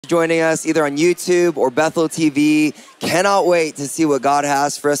joining us either on YouTube or Bethel TV. Cannot wait to see what God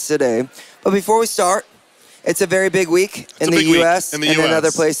has for us today. But before we start, it's a very big week in the U.S. and in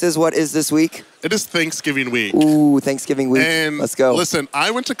other places. What is this week? It is Thanksgiving week. Ooh, Thanksgiving week. And let's go. Listen,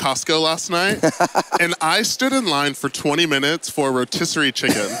 I went to Costco last night, and I stood in line for 20 minutes for rotisserie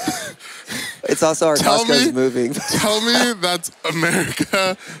chicken. It's also our Costco's moving. Tell me that's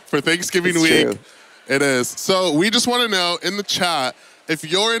America for Thanksgiving week. True. It is. So we just want to know in the chat, if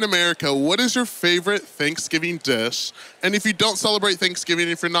you're in America, what is your favorite Thanksgiving dish? And if you don't celebrate Thanksgiving,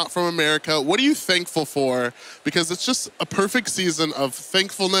 if you're not from America, what are you thankful for? Because it's just a perfect season of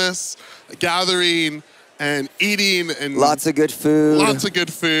thankfulness, gathering, and eating. And lots of good food. Lots of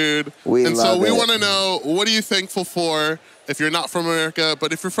good food. We want to know, what are you thankful for if you're not from America?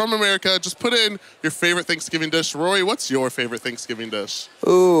 But if you're from America, just put in your favorite Thanksgiving dish. Rory, what's your favorite Thanksgiving dish?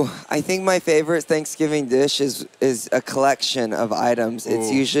 Ooh, I think my favorite Thanksgiving dish is a collection of items. Ooh.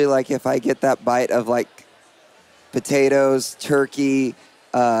 It's usually like if I get that bite of like potatoes, turkey,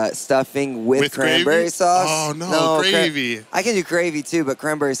 stuffing with cranberry gravy? sauce. Oh, no, gravy. I can do gravy too, but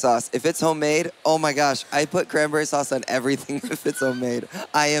cranberry sauce. If it's homemade, oh my gosh, I put cranberry sauce on everything if it's homemade.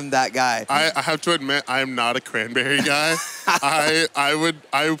 I am that guy. I have to admit, I am not a cranberry guy. I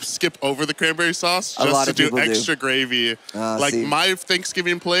would skip over the cranberry sauce just to do extra gravy. Like my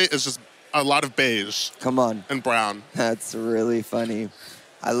Thanksgiving plate is just a lot of beige. Come on. And brown. That's really funny.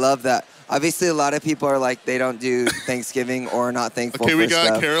 I love that. Obviously, a lot of people are like, they don't do Thanksgiving or are not thankful for we got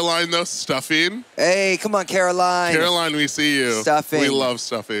stuff. Caroline, though, stuffing. Hey, come on, Caroline. Caroline, we see you. Stuffing. We love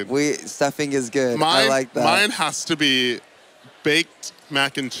stuffing. Stuffing is good. I like that. Mine has to be baked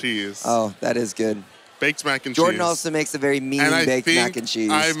mac and cheese. Oh, that is good. Baked mac and Jordan cheese. also makes a very mean baked mac and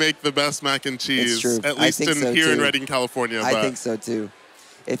cheese. I make the best mac and cheese. It's true. At least here in Redding, California. I think so, too.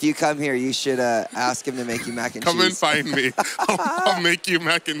 If you come here, you should ask him to make you mac and cheese. Come and find me. I'll make you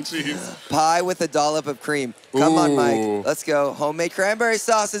mac and cheese. Pie with a dollop of cream. Come on, Mike. Let's go. Homemade cranberry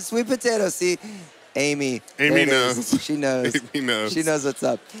sauce and sweet potatoes. See, Amy knows. She knows. Amy knows. She knows what's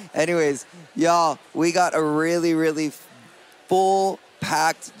up. Anyways, y'all, we got a really, really full,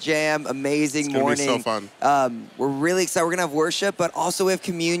 packed, jam, amazing morning. It's going to be so fun. We're really excited. We're going to have worship, but also we have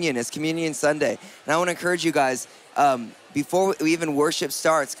communion. It's Communion Sunday. And I want to encourage you guys, before we even worship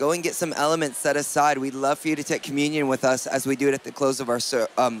starts, go and get some elements set aside. We'd love for you to take communion with us as we do it at the close of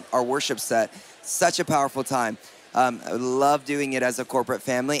our worship set. Such a powerful time. I love doing it as a corporate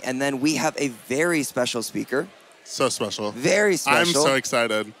family. And then we have a very special speaker. So special. Very special. I'm so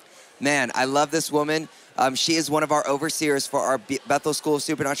excited. Man, I love this woman. She is one of our overseers for our Bethel School of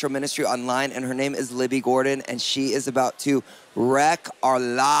Supernatural Ministry online, and her name is Libby Gordon, and she is about to wreck our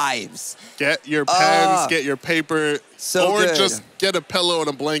lives. Get your pens, get your paper, or good. Just get a pillow and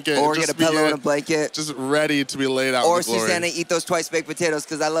a blanket. Or get a pillow and a blanket. Just ready to be laid out or in the glory. Susanna, eat those twice baked potatoes,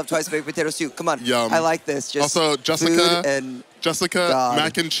 because I love twice baked potatoes too. Come on. Yum. I like this. Just also, Jessica, God.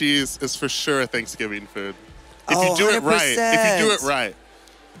 mac and cheese is for sure a Thanksgiving food. If you do it right. If you do it right.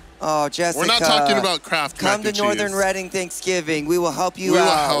 Oh, Jessica. We're not talking about Kraft mac and cheese. Come to Northern Reading Thanksgiving. We will help you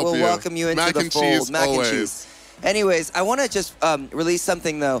out. We'll welcome you into the fold. Mac and cheese. Anyways, I want to just release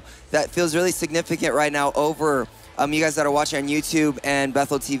something, though, that feels really significant right now over you guys that are watching on YouTube and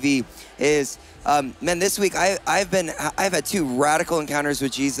Bethel TV is, man, this week I've had 2 radical encounters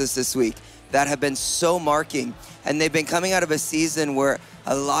with Jesus this week that have been so marking. And they've been coming out of a season where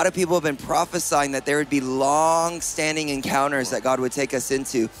a lot of people have been prophesying that there would be long-standing encounters that God would take us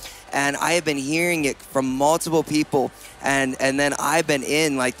into. And I have been hearing it from multiple people, and then I've been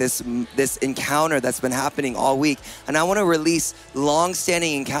in like this encounter that's been happening all week. And I want to release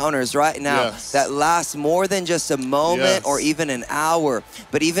long-standing encounters right now that last more than just a moment or even an hour,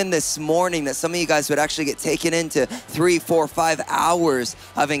 but even this morning that some of you guys would actually get taken into 3, 4, 5 hours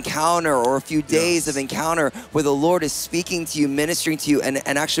of encounter or a few days of encounter where the Lord is speaking to you, ministering to you, and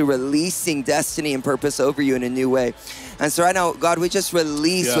actually releasing destiny and purpose over you in a new way. And so right now, God, we just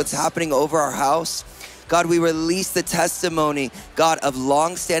release what's happening over our house. God, we release the testimony, God, of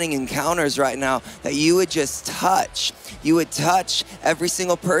long-standing encounters right now that you would just touch. You would touch every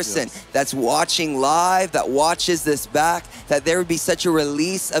single person that's watching live, that watches this back, that there would be such a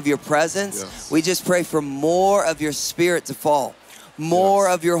release of your presence. We just pray for more of your Spirit to fall, more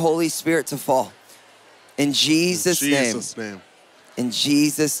of your Holy Spirit to fall. In Jesus' name. In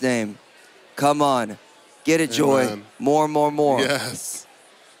Jesus' name. Come on. Get it, Joy. More, more, more. Yes.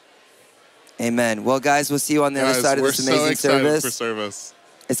 Amen. Well, guys, we'll see you on the other side of this amazing service. We're so excited for service.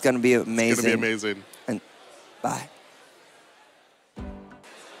 It's going to be amazing. It's going to be amazing. And bye.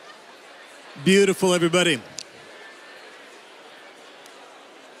 Beautiful, everybody.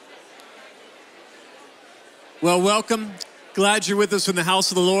 Well, welcome Glad you're with us in the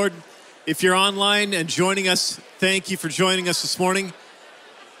house of the Lord. If you're online and joining us, thank you for joining us this morning.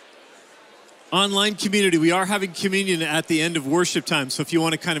 Online community, we are having communion at the end of worship time. So if you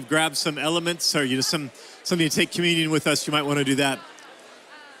want to kind of grab some elements or you just somebody to take communion with us, you might want to do that.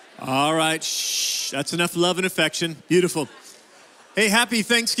 All right, shh, that's enough love and affection. Beautiful. Hey, happy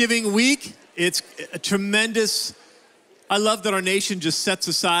Thanksgiving week. It's a tremendous, I love that our nation just sets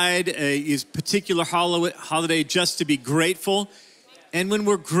aside a particular holiday just to be grateful. And when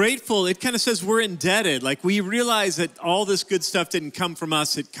we're grateful, it kind of says we're indebted. Like we realize that all this good stuff didn't come from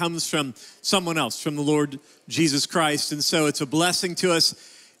us. It comes from someone else, from the Lord Jesus Christ. And so it's a blessing to us.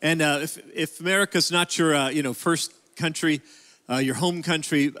 And if America's not your first country, your home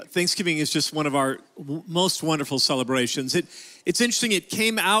country, Thanksgiving is just one of our most wonderful celebrations. It's interesting, it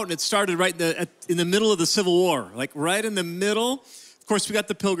came out and it started right in the middle of the Civil War, like right in the middle. Of course, we got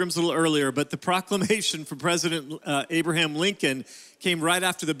the Pilgrims a little earlier, but the proclamation from President Abraham Lincoln came right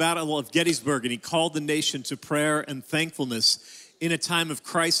after the Battle of Gettysburg, and he called the nation to prayer and thankfulness in a time of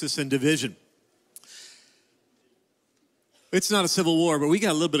crisis and division. It's not a civil war, but we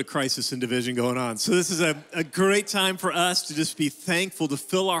got a little bit of crisis and division going on. So this is a great time for us to just be thankful, to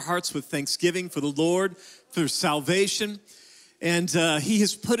fill our hearts with thanksgiving for the Lord, for salvation. And he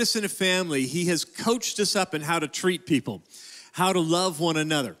has put us in a family. He has coached us up in how to treat people, how to love one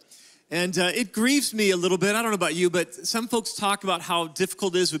another. And it grieves me a little bit. I don't know about you, but some folks talk about how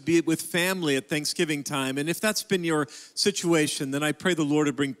difficult it is to be with family at Thanksgiving time. And if that's been your situation, then I pray the Lord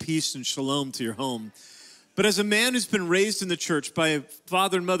to bring peace and shalom to your home. But as a man who's been raised in the church, by a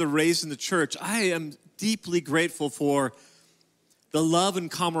father and mother raised in the church, I am deeply grateful for the love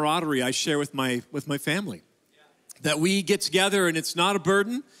and camaraderie I share with my family. That we get together and it's not a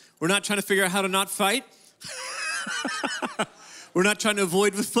burden. We're not trying to figure out how to not fight. We're not trying to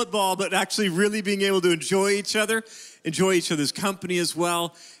avoid with football, but actually really being able to enjoy each other's company as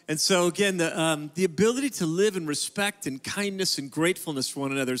well. And so again, the ability to live in respect and kindness and gratefulness for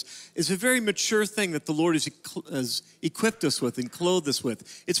one another is a very mature thing that the Lord has equipped us with and clothed us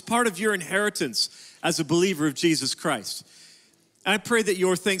with. It's part of your inheritance as a believer of Jesus Christ. And I pray that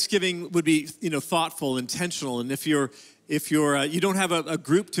your Thanksgiving would be, thoughtful, intentional. And if you don't have a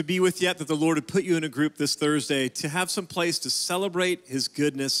group to be with yet, that the Lord would put you in a group this Thursday to have some place to celebrate his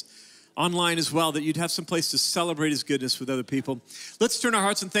goodness. Online as well, that you'd have some place to celebrate his goodness with other people. Let's turn our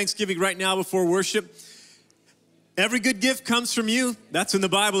hearts in thanksgiving right now before worship. Every good gift comes from you. That's in the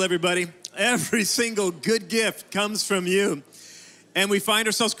Bible, everybody. Every single good gift comes from you. And we find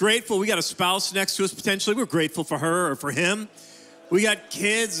ourselves grateful. We got a spouse next to us potentially. We're grateful for her or for him. We got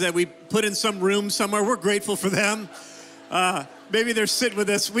kids that we put in some room somewhere. We're grateful for them. Maybe they're sitting with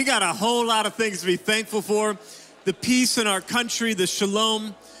us. We got a whole lot of things to be thankful for. The peace in our country, the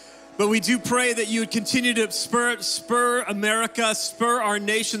shalom. But we do pray that you would continue to spur America, spur our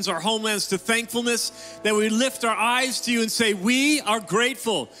nations, our homelands to thankfulness, that we lift our eyes to you and say, we are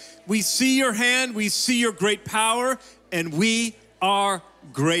grateful. We see your hand, we see your great power, and we are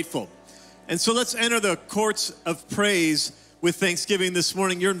grateful. And so let's enter the courts of praise with thanksgiving this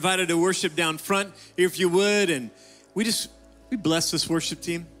morning. You're invited to worship down front, if you would. And we bless this worship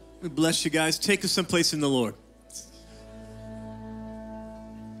team. We bless you guys. Take us someplace in the Lord.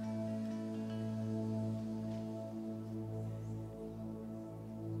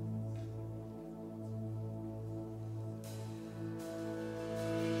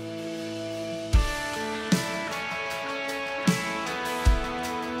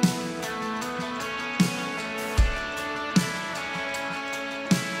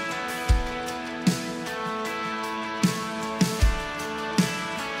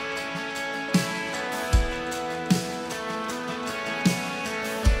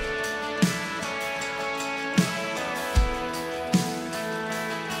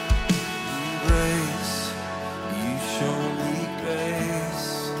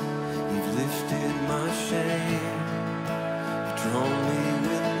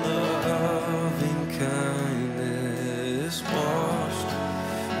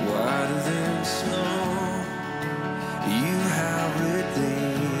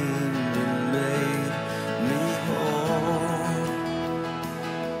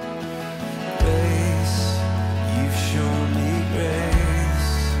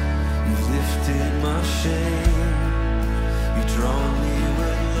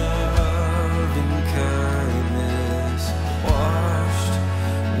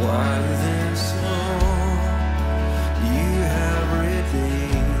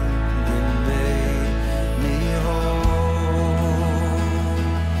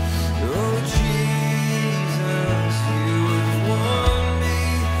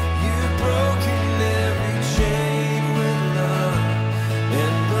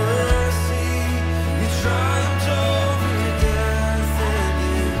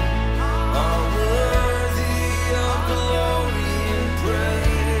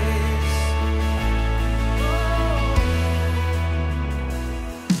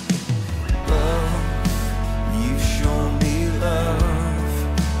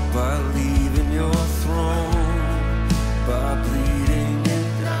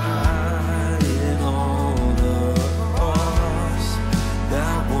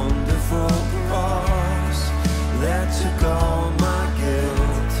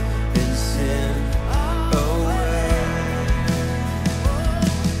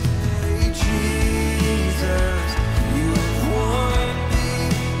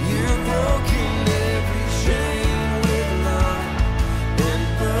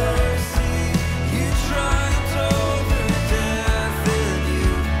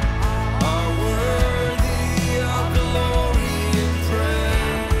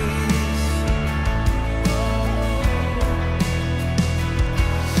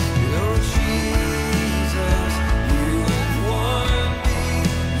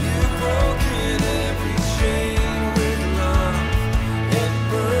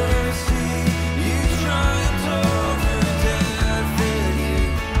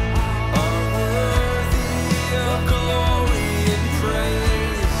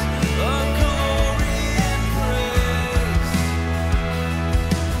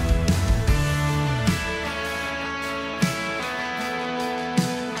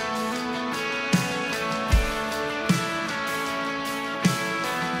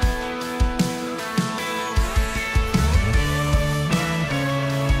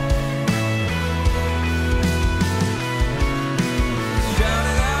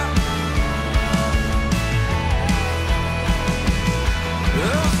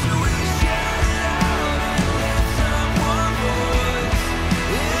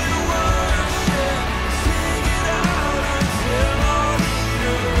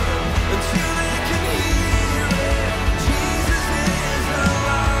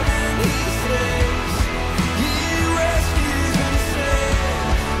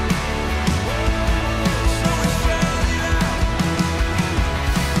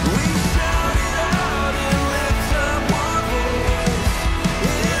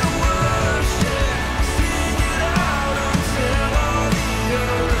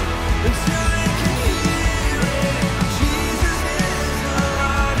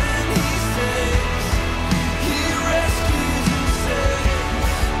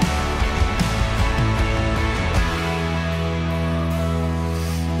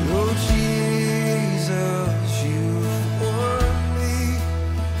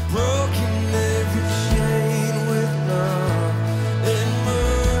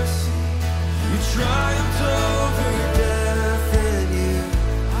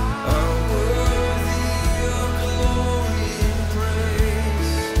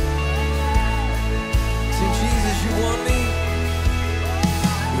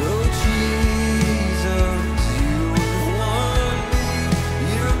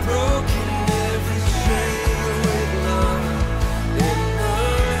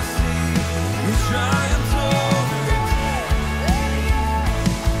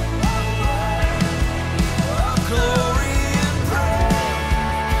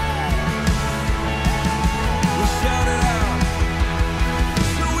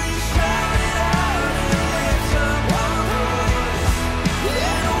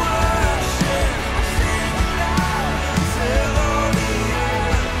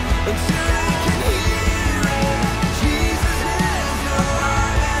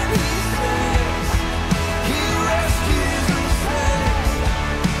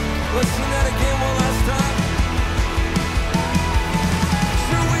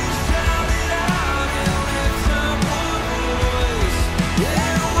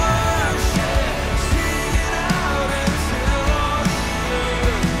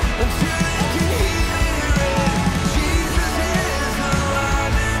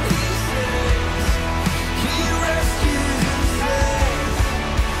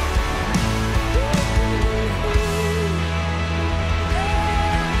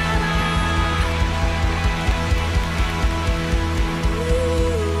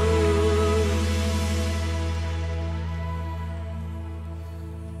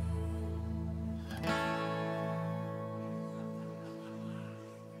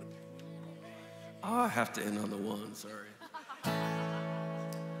 have to end on the one, sorry.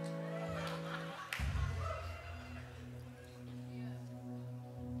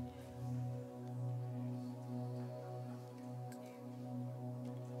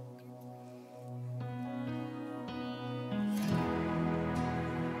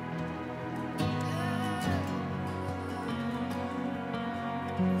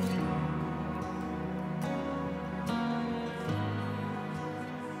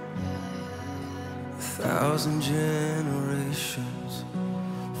 Thousand generations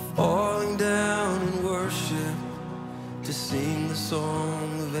falling down in worship to sing the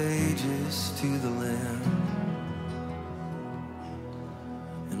song of ages to the Lamb.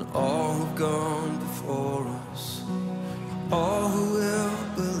 And all who've gone before us, all who will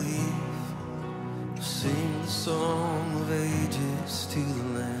believe, will sing the song of ages to the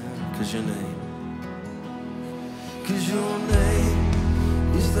Lamb. 'Cause your name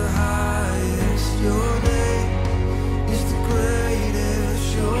is the highest, your name is the greatest,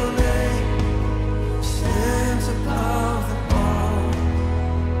 your name stands above them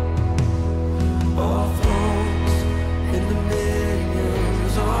all thrones and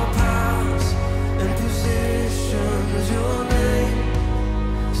dominions, all powers and positions, your name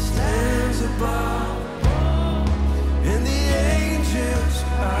stands above all, and the angels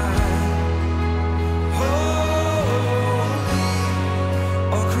cry.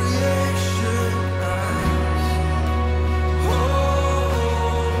 All creation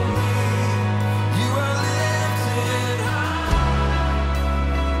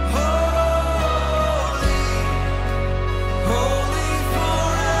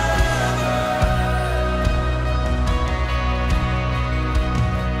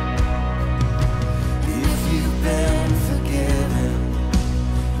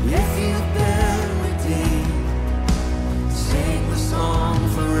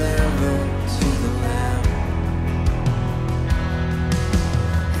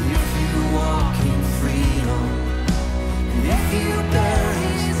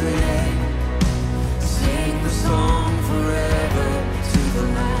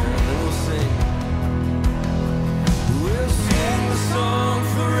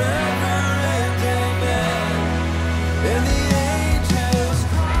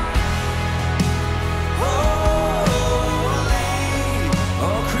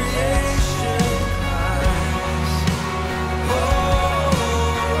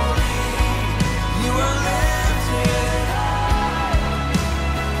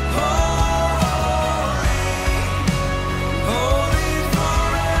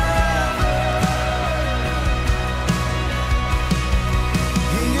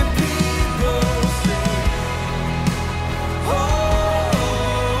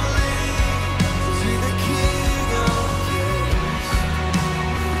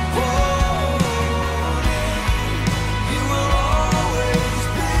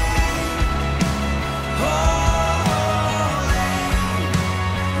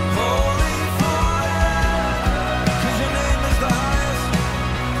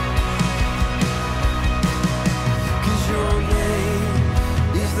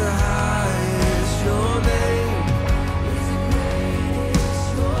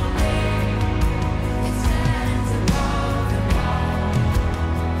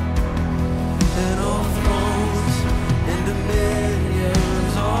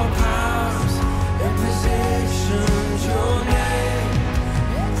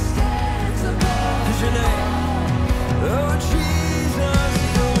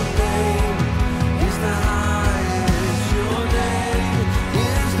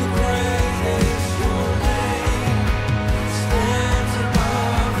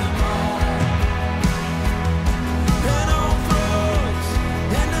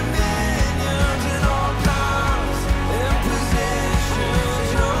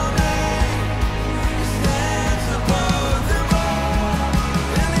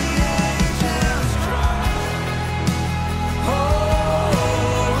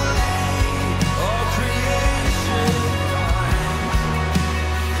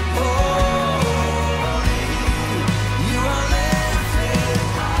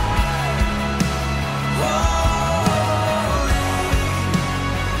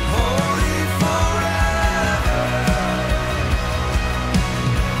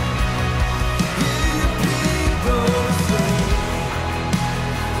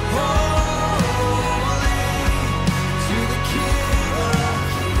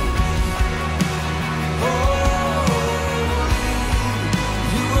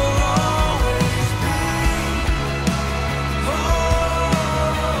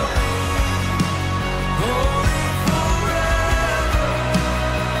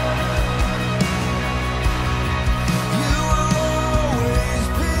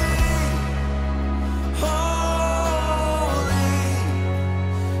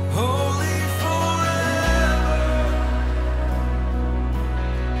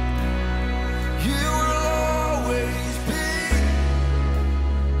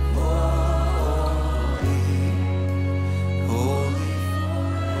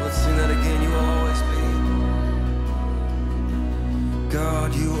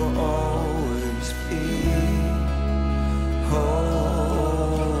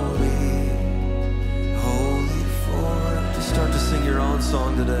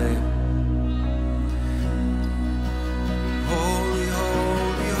song today. Holy,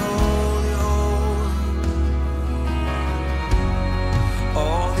 holy, holy, holy.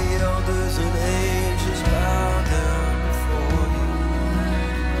 All the elders and angels bow down before you.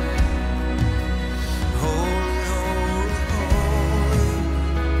 Holy, holy, holy.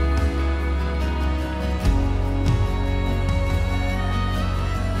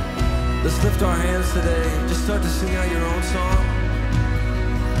 Let's lift our hands today. Just start to sing out your own song.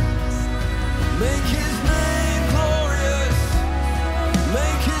 Make his name glorious.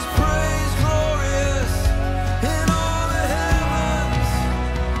 Make his praise glorious. In all the heavens.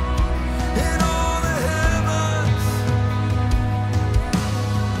 In all the heavens.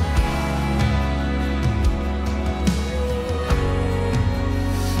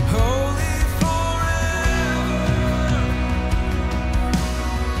 Holy forever.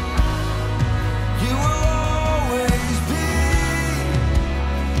 You will always be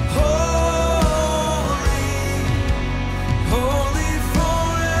holy, holy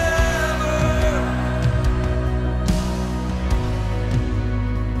forever.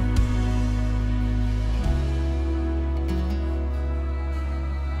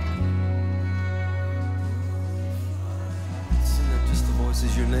 Sing it, just the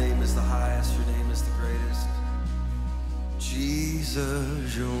voices. Your name is the highest, your name is the greatest.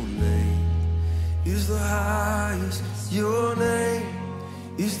 Jesus, your name is the highest, your name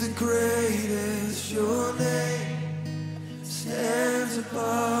is the greatest, your name stands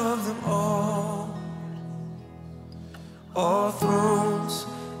above them all. All thrones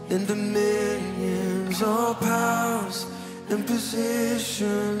and dominions, all powers and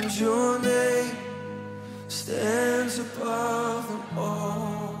positions, your name stands above them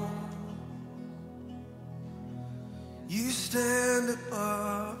all. You stand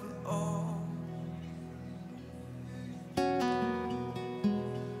above it all.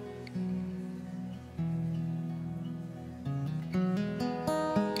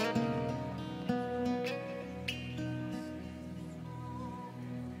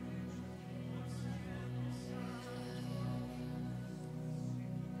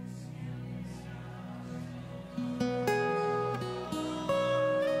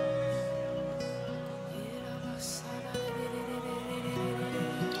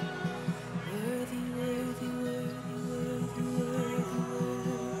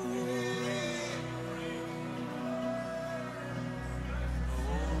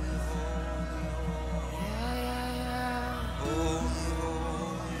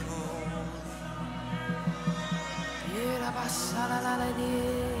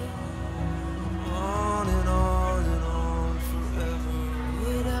 On and on forever.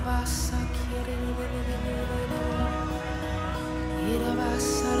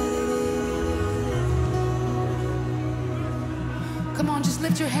 Come on, just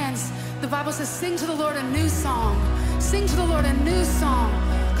lift your hands. The Bible says, sing to the Lord a new song. Sing to the Lord a new song.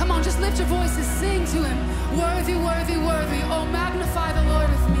 Come on, just lift your voices, sing to him. Worthy, worthy, worthy. Oh, magnify the Lord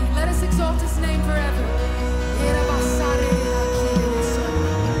with me. Let us exalt his name forever.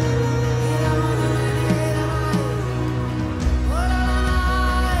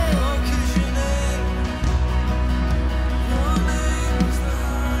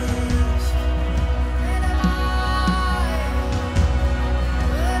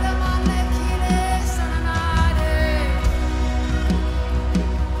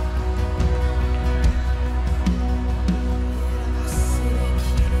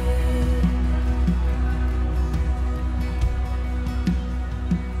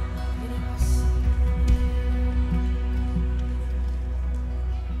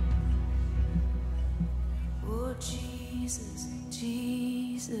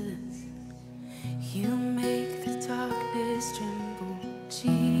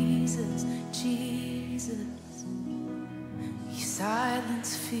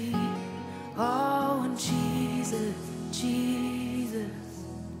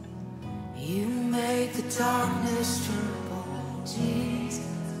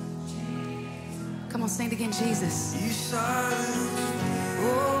 Come on, sing it again, Jesus. You silence me.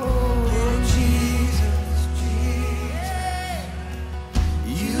 Oh, Jesus, Jesus.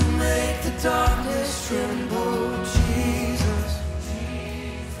 You make the darkness tremble, Jesus.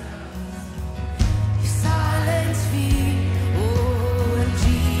 You silence me. Oh,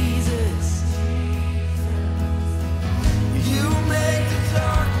 Jesus. You make the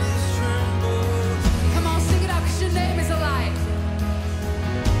darkness tremble. Come on, sing it out, because your name is alive.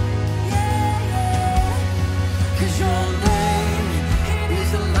 Cause your name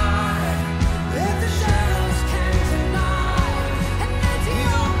is alive.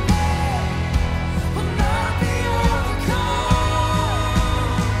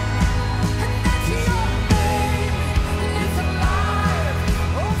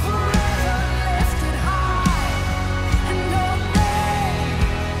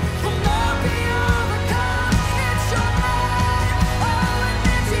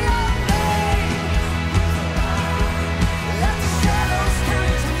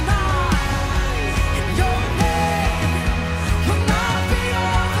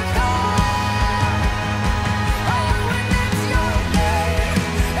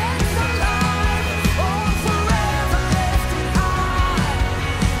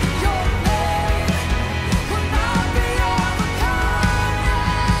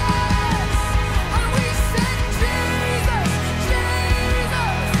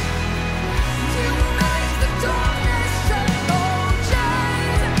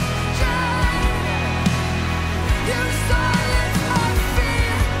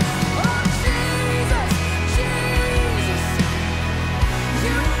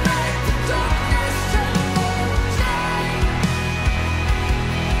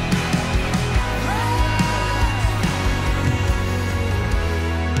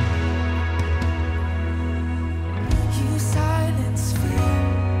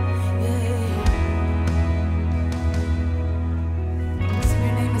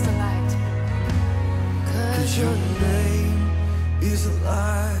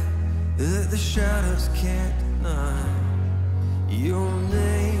 light that the shadows can't deny. Your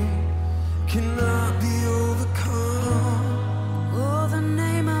name cannot be overcome. Oh, the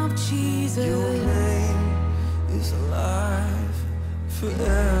name of Jesus. Your name is alive,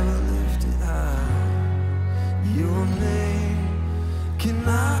 forever lifted high. Your name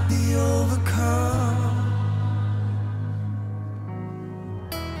cannot be overcome.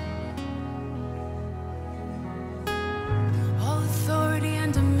 All authority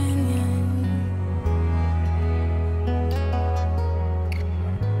and dominion,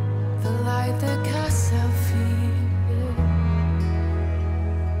 the light that casts out fear.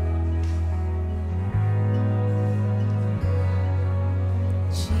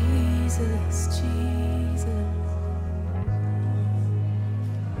 Jesus, Jesus.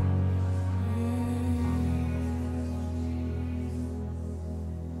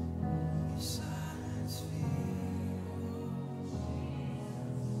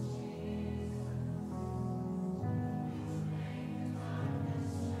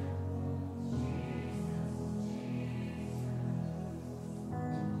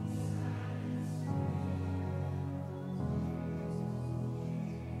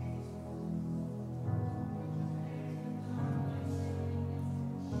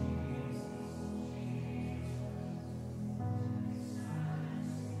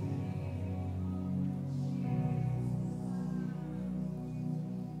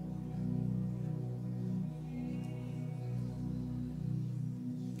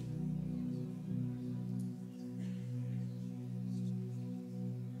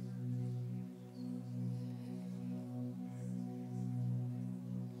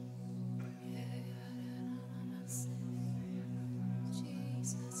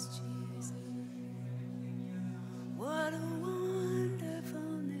 What a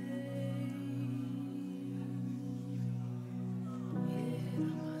wonderful name.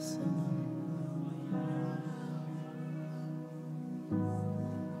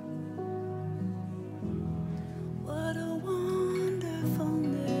 What a wonderful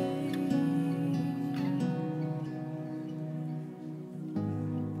name.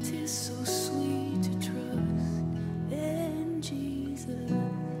 'Tis so sweet to trust in Jesus.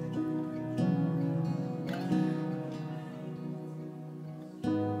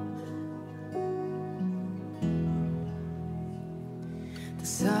 The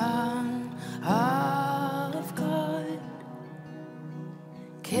Son of God,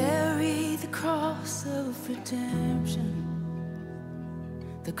 carry the cross of redemption,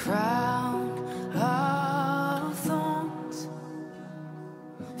 the crown of thorns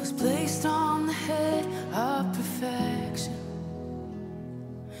was placed on the head of perfection,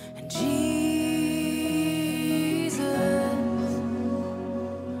 and Jesus,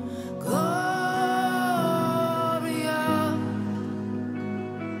 Gloria,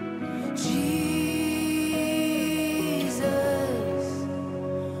 Jesus,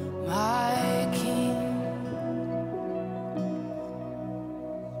 my King,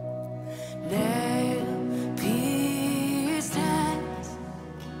 nail-pierced hands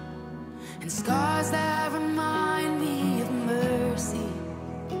and scars that remind me of mercy,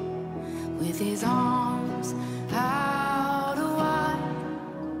 with his arms out wide,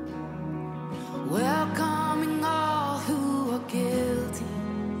 welcoming all who are guilty,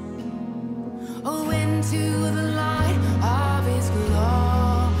 oh, into the light of his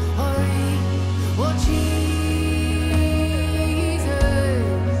glory. Oh, Jesus,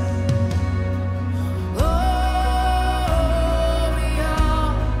 Gloria,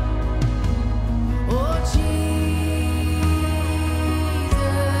 oh,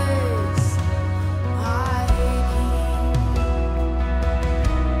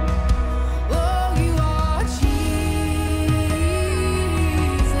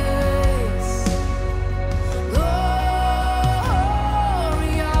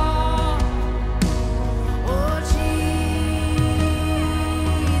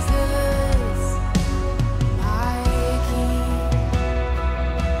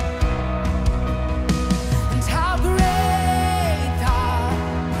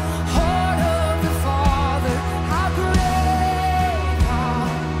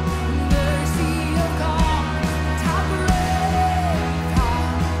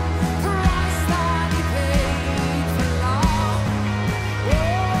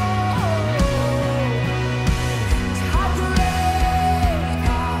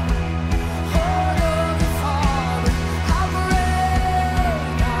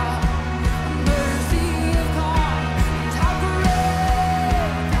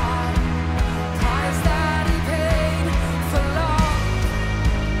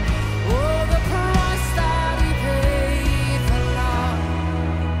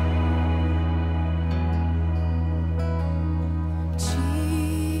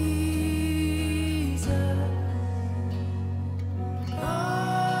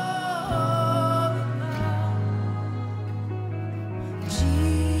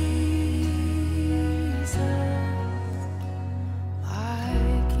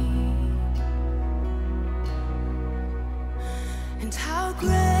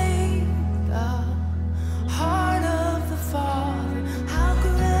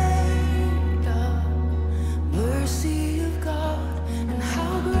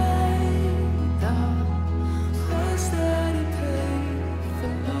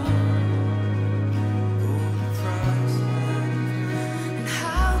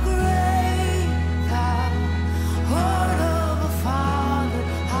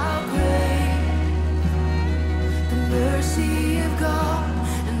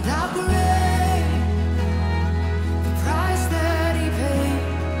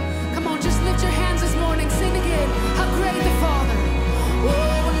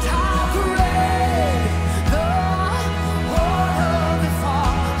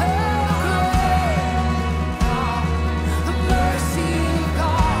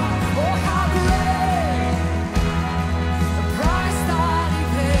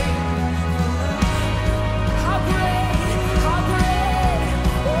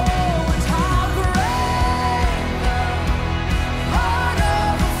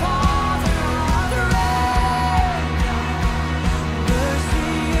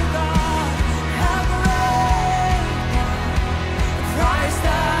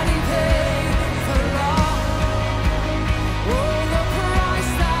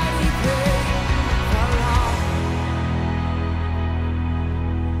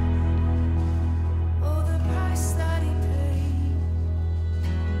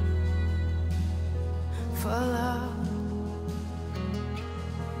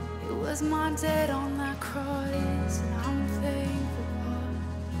 was my debt on that cross, and I'm thankful, God.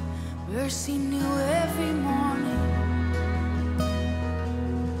 Mercy new every morning,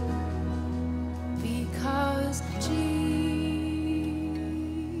 because Jesus,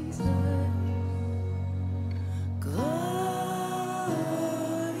 Gloria,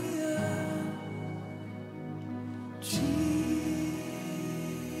 Jesus,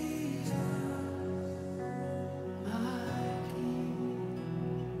 my King.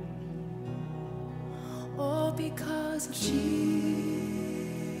 Oh, because of Jesus,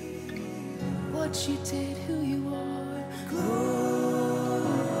 what you did, who you are, Gloria,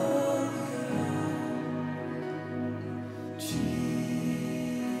 Jesus,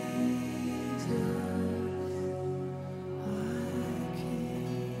 my King.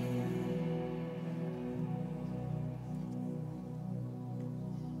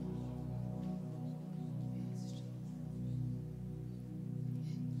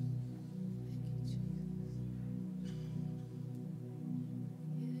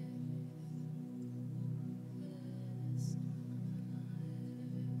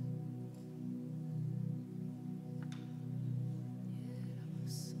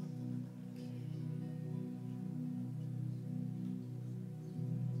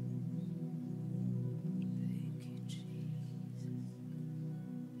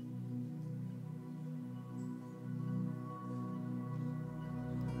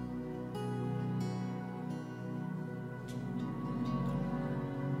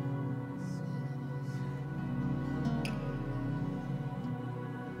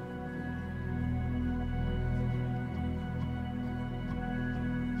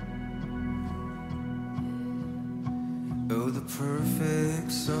 Oh, the perfect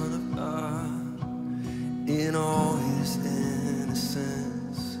Son of God, in all his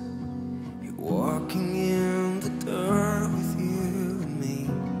innocence, you're walking in the dirt with you and me.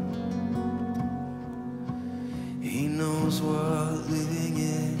 He knows what living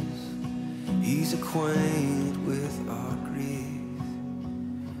is, he's acquainted with our grief.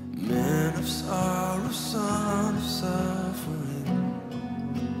 Man of sorrow, son of suffering,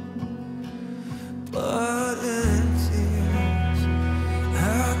 blood and tears,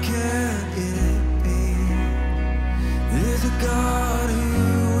 how can it be? There's a God who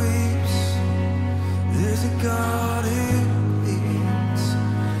weeps, there's a God who bleeds.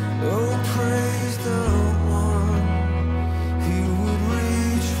 Oh, praise the one who would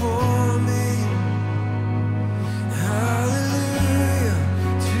reach for me. Hallelujah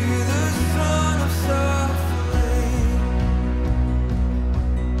to the Son of suffering.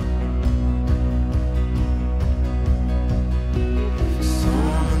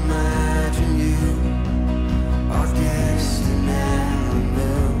 Some imagine you are destined and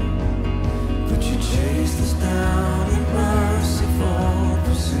new, but you chased us down in merciful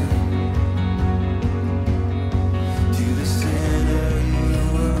pursuit. To the sinner you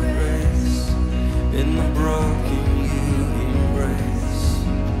embrace, in the broken you embrace,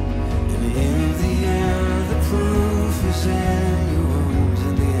 and in the end the proof is in your wounds.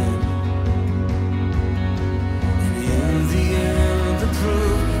 In the end, and in the end the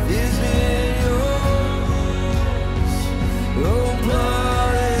proof is in yours. Oh,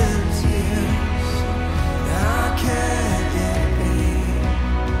 blood and tears, how can it be?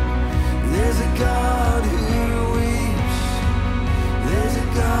 There's a God who weeps, there's a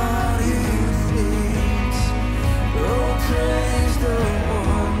God who bleeds. Oh, praise the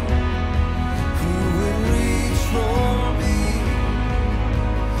one who would reach for me.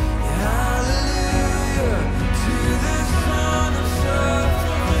 Hallelujah to the Son of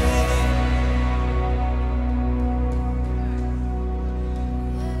suffering.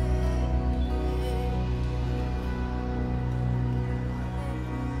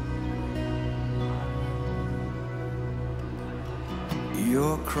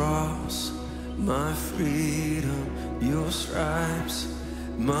 Your cross, my freedom, your stripes,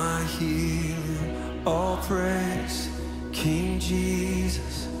 my healing, all praise, King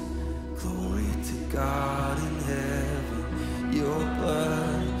Jesus. Glory to God in heaven. Your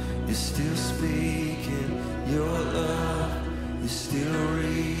blood is still speaking, your love is still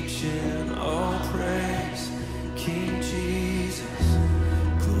reaching, all praise, King Jesus.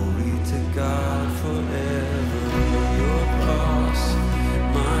 Glory to God forever. Your cross,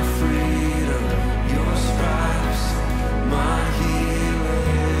 my freedom, your stripes, my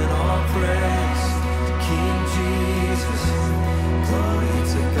healing, all praise, King Jesus. Glory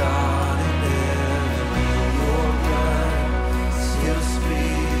to God in heaven. Your blood still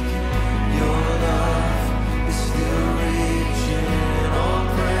speaking, your love is still reaching, all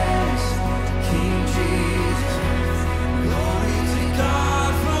praise,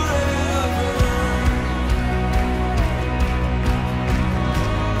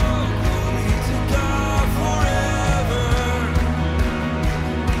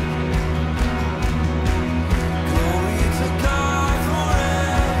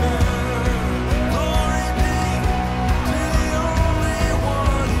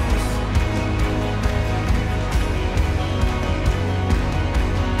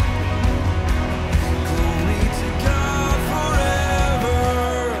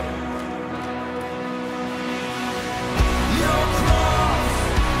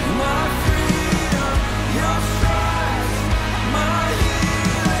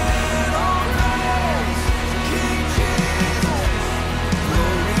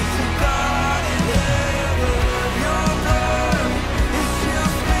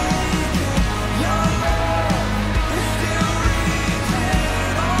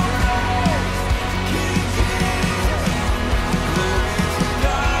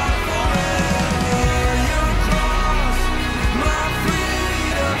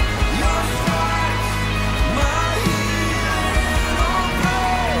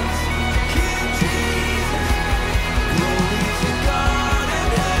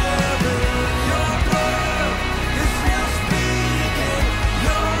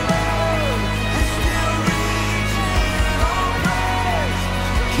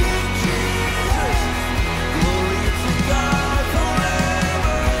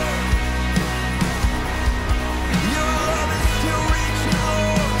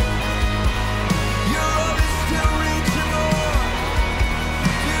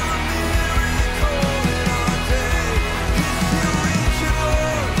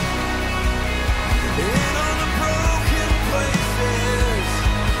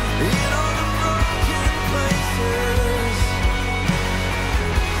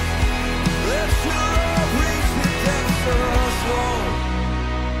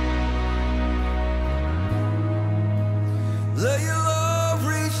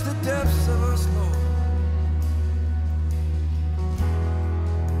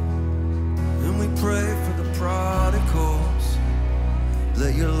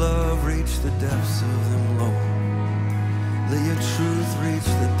 love reach the depths of them, Lord. Let your truth reach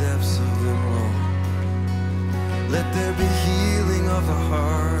the depths of them, Lord. Let there be healing of the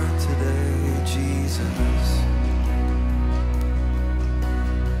heart today, Jesus.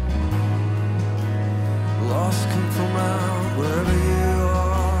 Lost come from out wherever you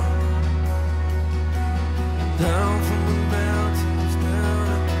are. Down from the mountains, down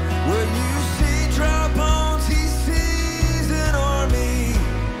where you see dry bones, he sees an army.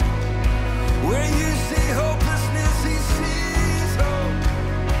 Where you see hopelessness, he sees hope.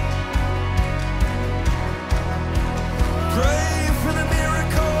 Pray for the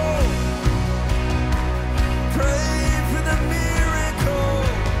miracle. Pray for the miracle.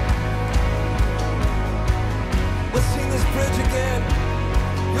 Let's sing this bridge again.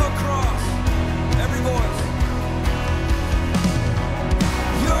 Your cross, every voice.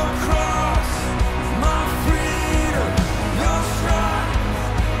 Your cross, my freedom, your stripes.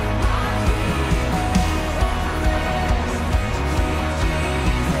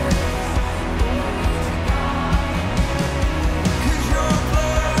 Cause your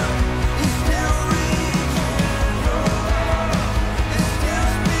blood is still reaching, your love is still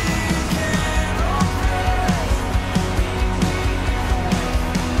speaking.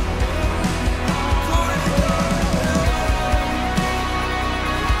 Glory to God,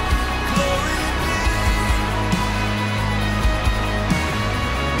 glory be.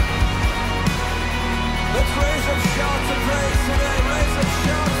 Let's raise up shouts of praise today. Raise up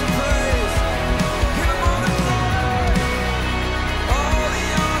shouts of praise. Give him all the glory, all the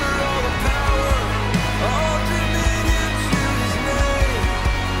honor, all the power, all dominion to his name.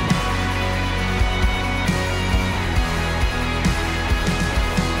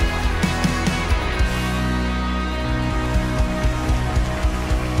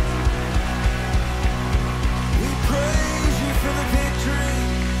 We praise you for the victory.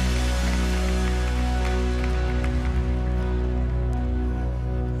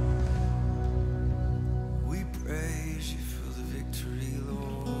 We praise you for the victory,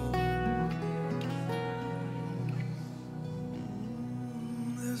 Lord.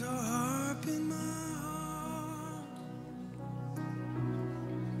 There's a harp in my heart,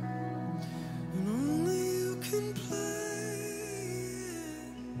 and only you can play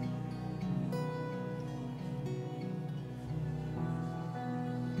it.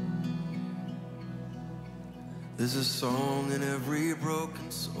 There's a song in every broken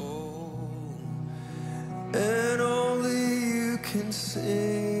soul, and only you can sing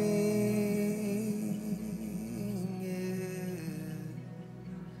it.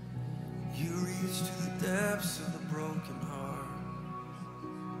 You reach to the depths of the broken heart.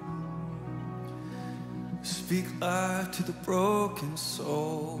 Speak life to the broken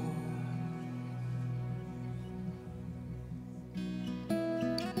soul.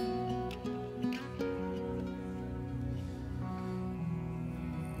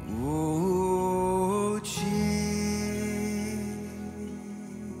 Oh, Jesus,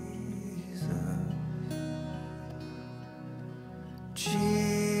 Jesus,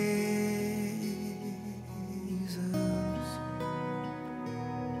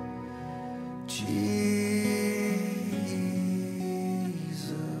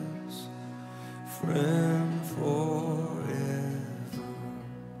 Jesus, friend forever.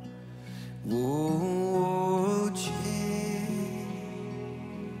 Oh, Jesus,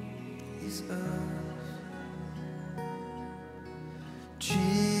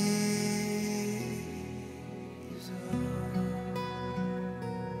 Jesus,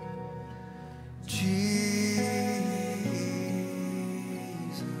 Jesus,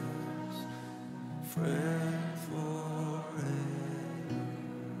 friend forever.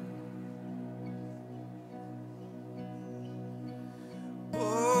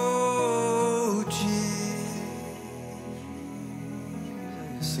 Oh, Jesus.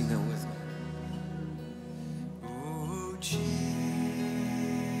 Sing that with me. Oh, Jesus.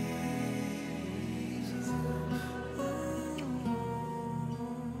 Oh,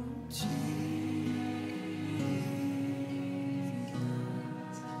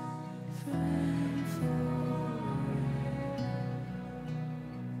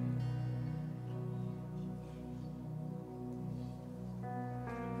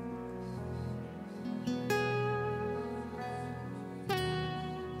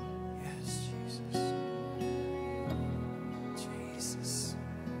 yes, Jesus. Jesus.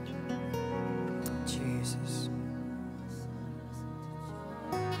 Jesus.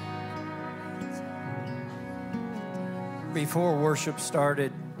 Before worship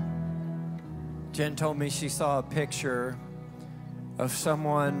started, Jen told me she saw a picture of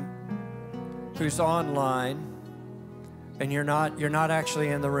someone who's online and you're not actually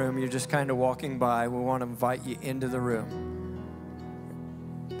in the room, you're just kind of walking by, we want to invite you into the room.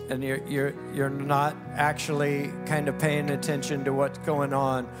 And you're not actually kind of paying attention to what's going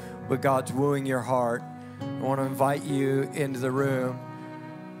on, but God's wooing your heart. I want to invite you into the room.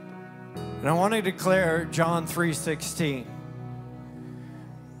 And I want to declare John 3:16.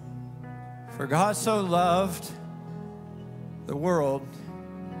 For God so loved the world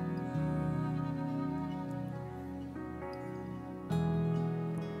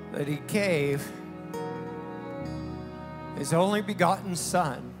that he gave his only begotten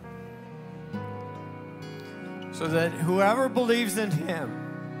Son, so that whoever believes in him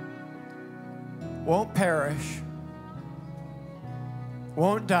won't perish,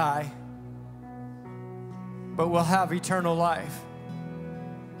 won't die, but will have eternal life.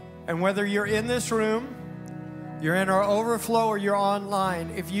 And whether you're in this room, you're in our overflow, or you're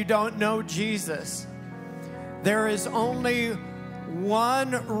online, if you don't know Jesus, there is only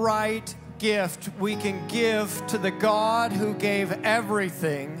one right gift we can give to the God who gave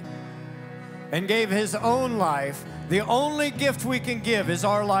everything and gave his own life. The only gift we can give is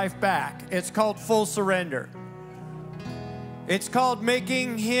our life back. It's called full surrender. It's called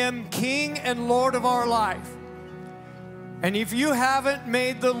making him King and Lord of our life. And if you haven't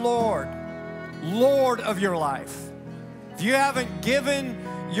made the Lord of your life, if you haven't given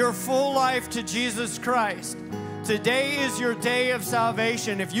your full life to Jesus Christ, today is your day of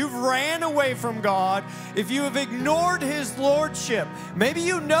salvation. If you've ran away from God, if you have ignored his lordship, maybe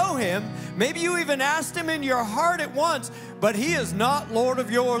you know him, maybe you even asked him in your heart at once, but he is not Lord of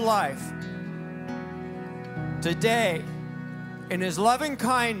your life. Today, in his loving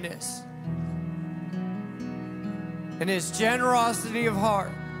kindness, in his generosity of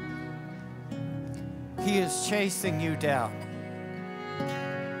heart, he is chasing you down.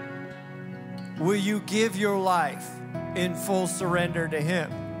 Will you give your life in full surrender to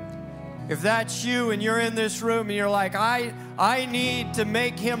him? If that's you and you're in this room and you're like, I need to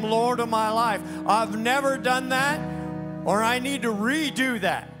make him Lord of my life. I've never done that, or I need to redo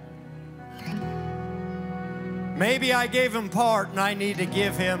that. Maybe I gave him part and I need to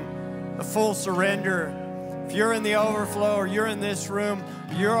give him the full surrender. If you're in the overflow or you're in this room,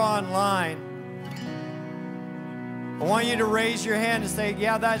 you're online, I want you to raise your hand and say,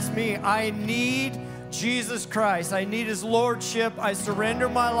 yeah, that's me. I need Jesus Christ. I need his lordship. I surrender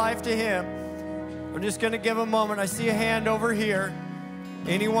my life to him. I'm just going to give a moment. I see a hand over here.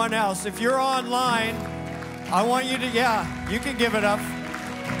 Anyone else? If you're online, I want you to, you can give it up.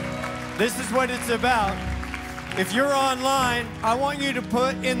 This is what it's about. If you're online, I want you to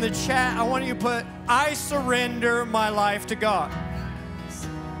put in the chat, I surrender my life to God.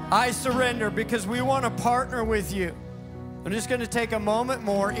 I surrender, because we want to partner with you. I'm just going to take a moment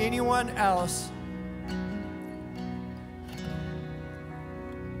more. Anyone else?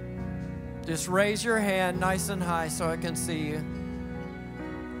 Just raise your hand nice and high so I can see you.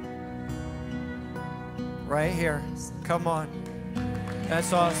 Right here. Come on.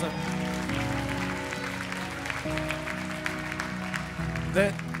 That's awesome.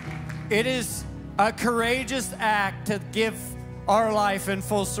 That it is a courageous act to give our life in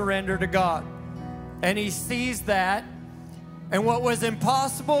full surrender to God. And he sees that. And what was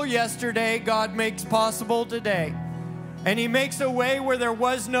impossible yesterday, God makes possible today. And he makes a way where there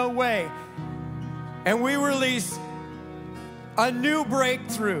was no way. And we release a new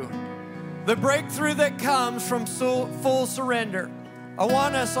breakthrough. The breakthrough that comes from full surrender. I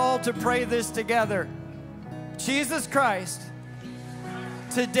want us all to pray this together. Jesus Christ,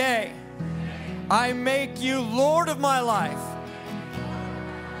 today, I make you Lord of my life.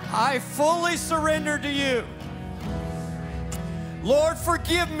 I fully surrender to you. Lord,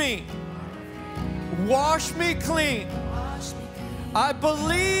 forgive me. Wash me clean. I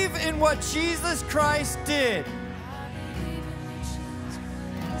believe in what Jesus Christ did.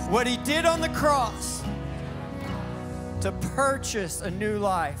 What he did on the cross to purchase a new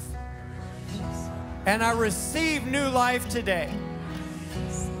life. And I receive new life today.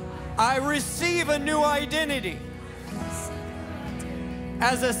 I receive a new identity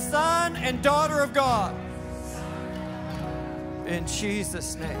as a son and daughter of God. In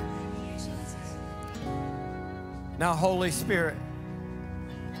Jesus' name. Now, Holy Spirit,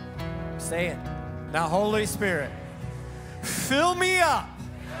 say it. Now, Holy Spirit, fill me up.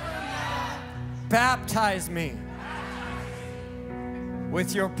 Baptize me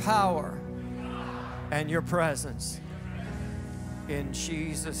with your power and your presence. In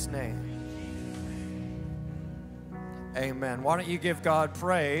Jesus' name. Amen. Why don't you give God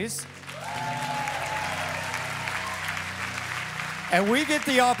praise? And we get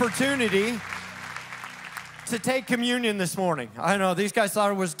the opportunity to take communion this morning. I know these guys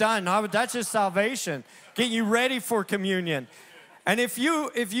thought it was done. No, that's just salvation, getting you ready for communion. And if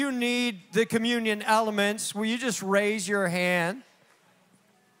you need the communion elements, will you just raise your hand?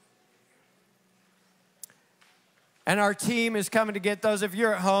 And our team is coming to get those. If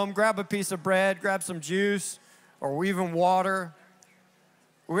you're at home, grab a piece of bread, grab some juice, or even water.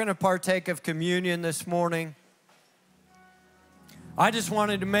 We're going to partake of communion this morning. I just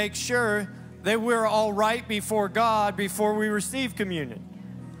wanted to make sure that we're all right before God before we receive communion.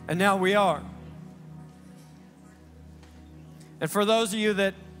 And now we are. And for those of you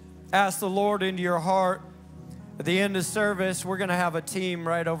that ask the Lord into your heart, at the end of service, we're going to have a team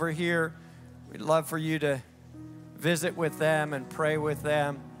right over here. We'd love for you to visit with them and pray with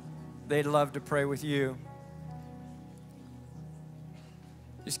them. They'd love to pray with you.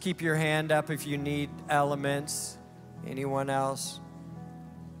 Just keep your hand up if you need elements. Anyone else?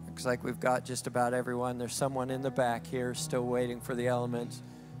 Looks like we've got just about everyone. There's someone in the back here still waiting for the elements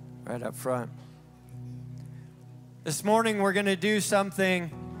right up front. This morning we're going to do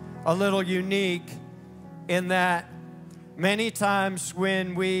something a little unique in that many times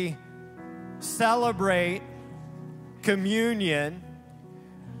when we celebrate communion,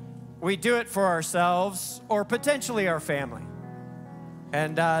 we do it for ourselves or potentially our family.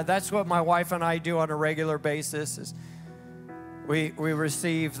 And that's what my wife and I do on a regular basis. Is we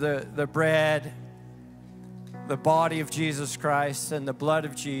receive the bread, the body of Jesus Christ, and the blood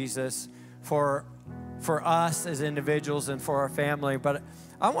of Jesus for us as individuals and for our family. But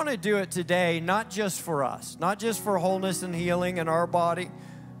I want to do it today, not just for us, not just for wholeness and healing in our body,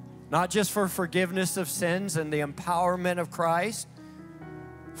 not just for forgiveness of sins and the empowerment of Christ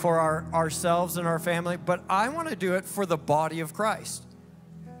for ourselves and our family, but I want to do it for the body of Christ.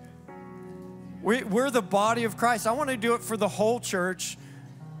 We're the body of Christ. I want to do it for the whole church,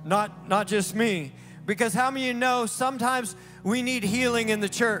 not just me. Because how many of you know sometimes we need healing in the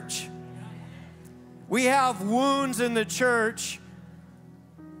church? We have wounds in the church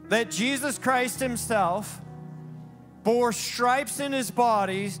that Jesus Christ himself bore stripes in his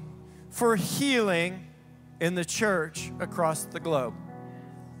body for healing in the church across the globe.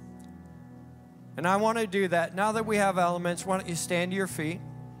 And I want to do that. Now that we have elements, why don't you stand to your feet?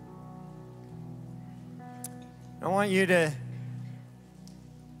 I want you to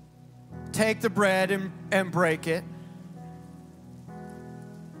take the bread and break it.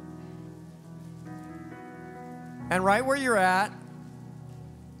 And right where you're at,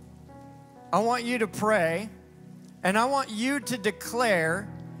 I want you to pray, and I want you to declare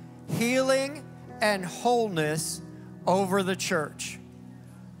healing and wholeness over the church,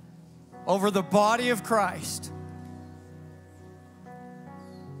 over the body of Christ.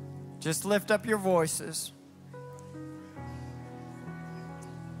 Just lift up your voices.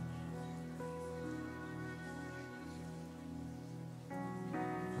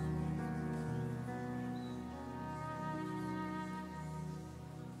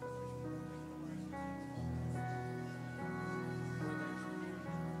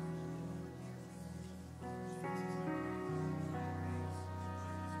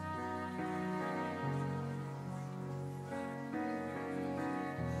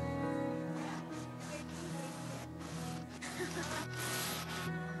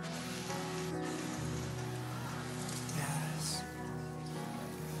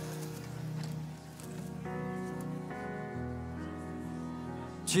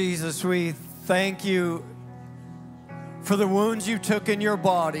 Jesus, we thank you for the wounds you took in your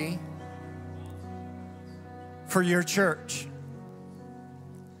body for your church.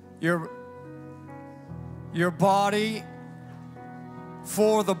 Your body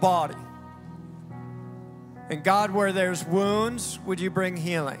for the body. And God, where there's wounds, would you bring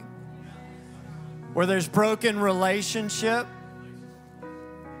healing? Where there's broken relationship,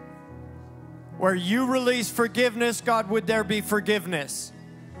 where you release forgiveness, God, would there be forgiveness?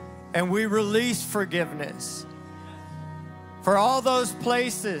 And we release forgiveness. For all those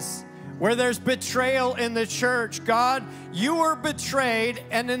places where there's betrayal in the church, God, you were betrayed,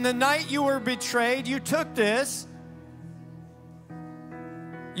 and in the night you were betrayed, you took this,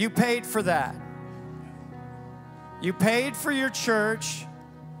 you paid for that. You paid for your church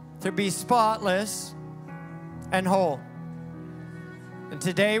to be spotless and whole. And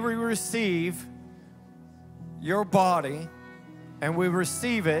today we receive your body, and we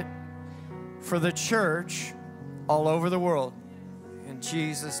receive it for the church all over the world. In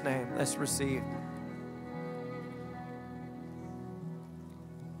Jesus' name, let's receive.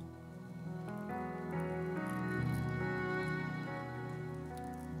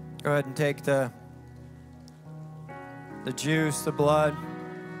 Go ahead and take the juice, the blood.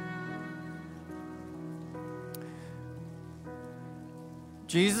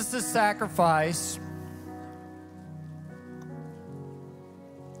 Jesus' sacrifice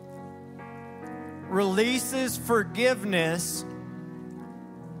releases forgiveness,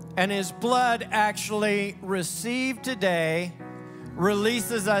 and his blood actually received today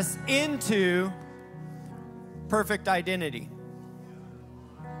releases us into perfect identity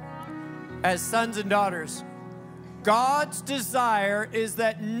as sons and daughters. God's desire is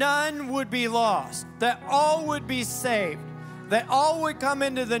that none would be lost, that all would be saved, that all would come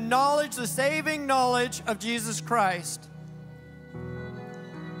into the knowledge, the saving knowledge of Jesus Christ.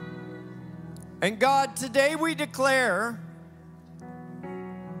 And God, today we declare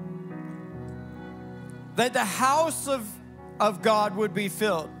that the house of God would be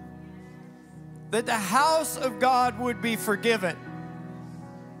filled, that the house of God would be forgiven.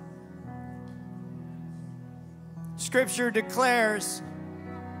 Scripture declares,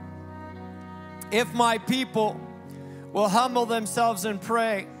 if my people will humble themselves and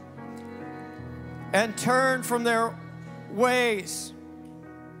pray and turn from their ways,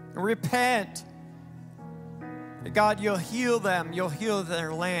 repent, God, you'll heal them, you'll heal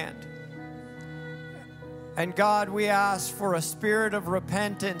their land. And God, we ask for a spirit of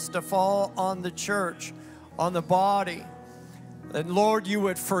repentance to fall on the church, on the body. And Lord, you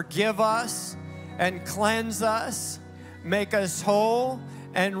would forgive us and cleanse us, make us whole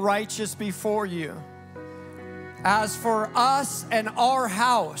and righteous before you. As for us and our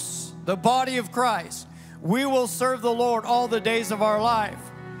house, the body of Christ, we will serve the Lord all the days of our life.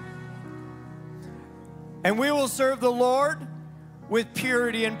 And we will serve the Lord with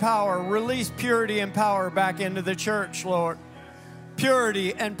purity and power. Release purity and power back into the church, Lord.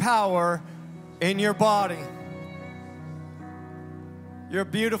 Purity and power in your body. Your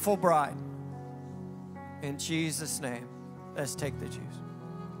beautiful bride. In Jesus' name, let's take the juice.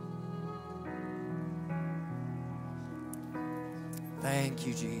 Thank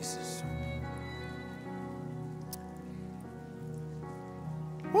you, Jesus.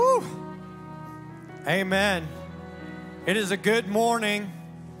 Woo! Amen. It is a good morning,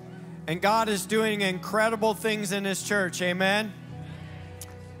 and God is doing incredible things in His church. Amen.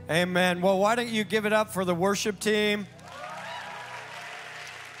 Amen. Well, why don't you give it up for the worship team?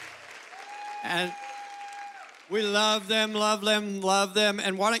 And we love them, love them, love them.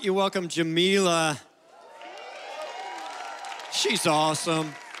 And why don't you welcome Jamila? She's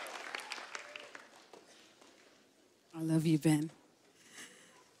awesome. I love you, Ben.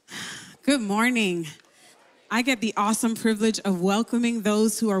 Good morning. I get the awesome privilege of welcoming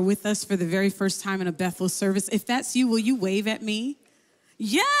those who are with us for the very first time in a Bethel service. If that's you, will you wave at me?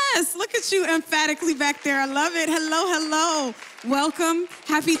 Yes, look at you emphatically back there. I love it. Hello, hello. Welcome.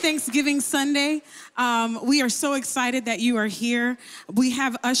 Happy Thanksgiving Sunday. We are so excited that you are here. We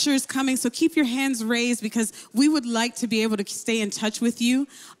have ushers coming, so keep your hands raised because we would like to be able to stay in touch with you.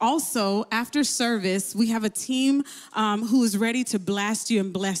 Also, after service, we have a team who is ready to blast you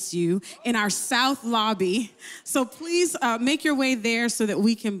and bless you in our South lobby. So please make your way there so that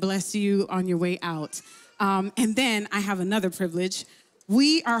we can bless you on your way out. And then I have another privilege.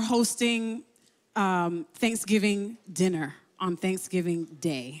 We are hosting Thanksgiving dinner on Thanksgiving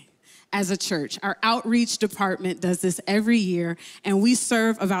Day as a church. Our outreach department does this every year, and we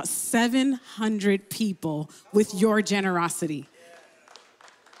serve about 700 people with your generosity.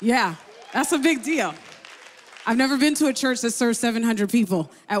 Yeah, that's a big deal. I've never been to a church that serves 700 people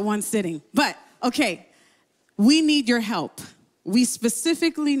at one sitting. But, okay, we need your help. We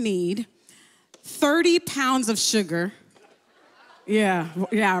specifically need 30 pounds of sugar. Yeah,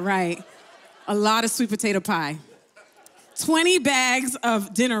 right. A lot of sweet potato pie. 20 bags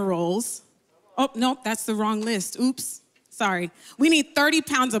of dinner rolls. Oh, nope, that's the wrong list. Oops, sorry. We need 30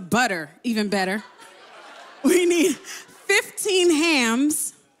 pounds of butter, even better. We need 15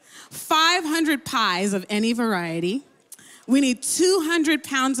 hams, 500 pies of any variety. We need 200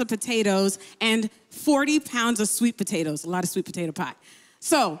 pounds of potatoes and 40 pounds of sweet potatoes, a lot of sweet potato pie.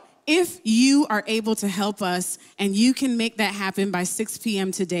 So, if you are able to help us and you can make that happen by 6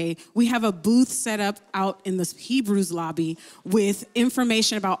 p.m. today, we have a booth set up out in the Hebrews lobby with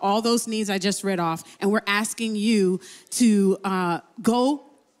information about all those needs I just read off. And we're asking you to go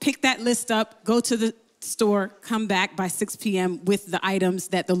pick that list up, go to the store, come back by 6 p.m. with the items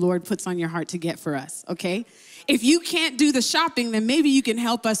that the Lord puts on your heart to get for us, okay? If you can't do the shopping, then maybe you can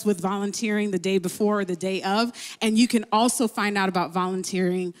help us with volunteering the day before or the day of. And you can also find out about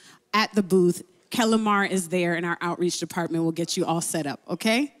volunteering at the booth. Kellamar is there, and our outreach department will get you all set up,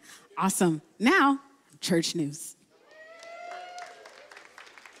 okay? Awesome. Now, church news.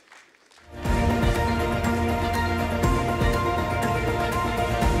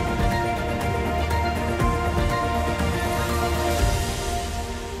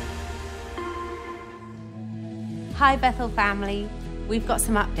 Hi, Bethel family. We've got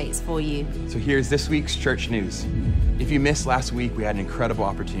some updates for you. So here's this week's church news. If you missed last week, we had an incredible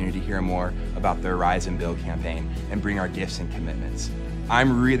opportunity to hear more about the Arise and Build campaign and bring our gifts and commitments.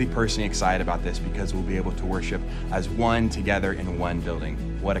 I'm really personally excited about this because we'll be able to worship as one together in one building.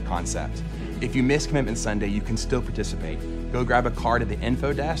 What a concept. If you missed Commitment Sunday, you can still participate. Go grab a card at the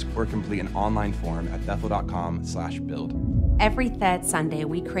info desk or complete an online form at bethel.com/build. Every third Sunday,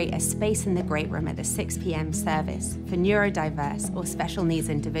 we create a space in the Great Room at the 6 p.m. service for neurodiverse or special needs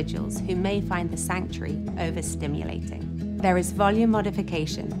individuals who may find the sanctuary overstimulating. There is volume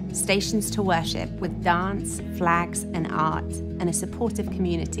modification, stations to worship with dance, flags, and art, and a supportive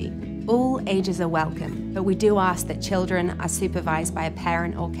community. All ages are welcome, but we do ask that children are supervised by a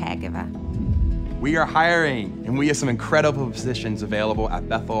parent or caregiver. We are hiring, and we have some incredible positions available at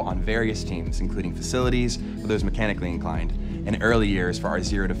Bethel on various teams, including facilities for those mechanically inclined, and early years for our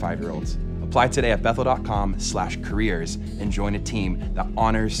 0 to 5-year-olds. Apply today at bethel.com/careers and join a team that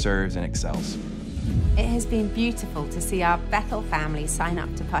honors, serves, and excels. It has been beautiful to see our Bethel family sign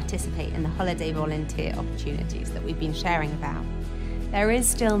up to participate in the holiday volunteer opportunities that we've been sharing about. There is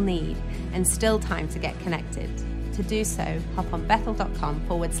still need and still time to get connected. To do so, hop on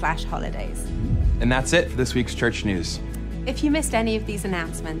bethel.com/holidays. And that's it for this week's church news. If you missed any of these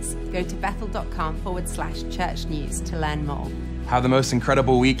announcements, go to bethel.com/church news to learn more. Have the most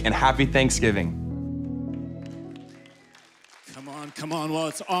incredible week and happy Thanksgiving. Come on. Well,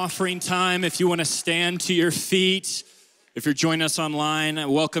 it's offering time. If you want to stand to your feet, if you're joining us online, I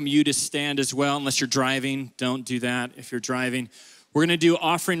welcome you to stand as well. Unless you're driving, don't do that if you're driving. We're going to do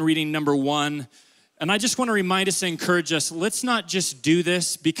offering reading number 1. And I just want to remind us and encourage us, let's not just do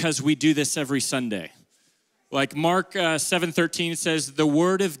this because we do this every Sunday. Like Mark 7:13 says, the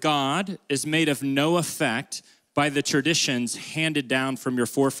word of God is made of no effect by the traditions handed down from your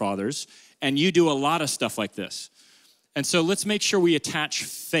forefathers. And you do a lot of stuff like this. And so let's make sure we attach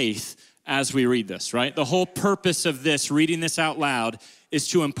faith as we read this, right? The whole purpose of this, reading this out loud, is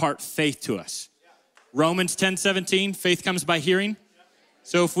to impart faith to us. Romans 10:17, faith comes by hearing.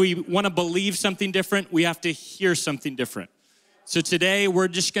 So if we want to believe something different, we have to hear something different. So today we're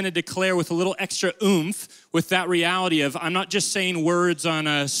just going to declare with a little extra oomph with that reality of I'm not just saying words on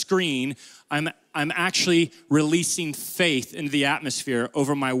a screen, I'm actually releasing faith into the atmosphere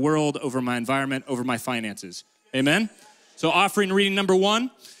over my world, over my environment, over my finances. Amen? So offering reading number 1.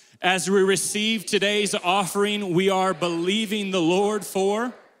 As we receive today's offering, we are believing the Lord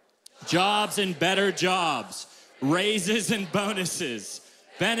for jobs and better jobs, raises and bonuses,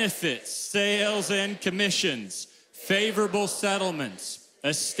 benefits, sales and commissions, favorable settlements,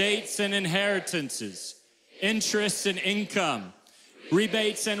 estates and inheritances, interest and income,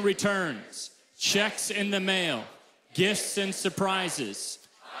 rebates and returns, checks in the mail, gifts and surprises,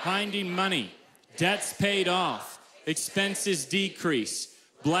 finding money, debts paid off, expenses decrease,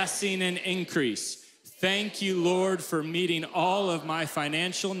 blessing and increase. Thank you, Lord, for meeting all of my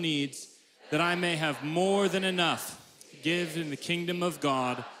financial needs, that I may have more than enough to give in the kingdom of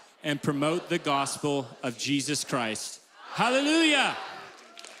God and promote the gospel of Jesus Christ. Hallelujah.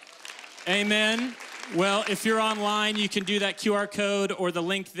 Amen. Well, if you're online, you can do that QR code or the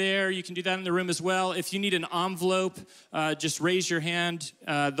link there. You can do that in the room as well. If you need an envelope, just raise your hand.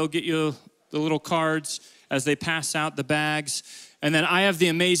 They'll get you the little cards as they pass out the bags. And then I have the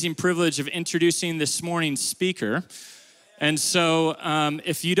amazing privilege of introducing this morning's speaker. And so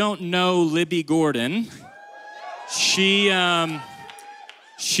if you don't know Libby Gordon, she and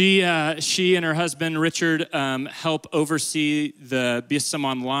her husband, Richard, help oversee the BSM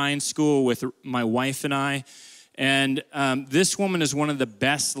Online School with my wife and I. And this woman is one of the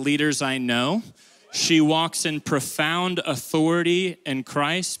best leaders I know. She walks in profound authority in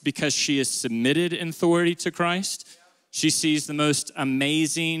Christ because she is submitted in authority to Christ. She sees the most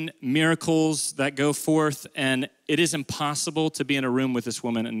amazing miracles that go forth, and it is impossible to be in a room with this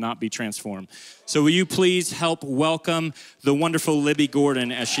woman and not be transformed. So will you please help welcome the wonderful Libby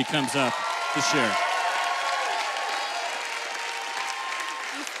Gordon as she comes up to share.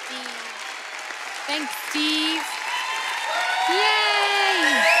 Thanks, Steve. Yay!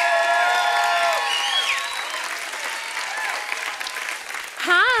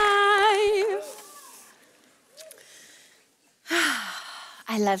 Hi.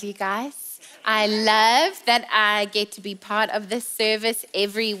 I love you guys. I love that I get to be part of this service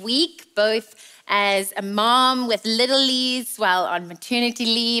every week, both as a mom with little Lees while on maternity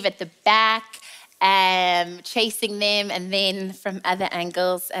leave at the back, chasing them, and then from other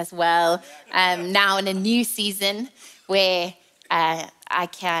angles as well. Now in a new season where it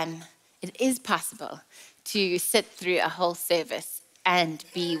is possible to sit through a whole service and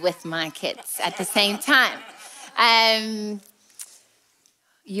be with my kids at the same time.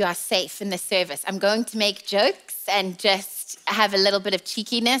 You are safe in the service. I'm going to make jokes and just have a little bit of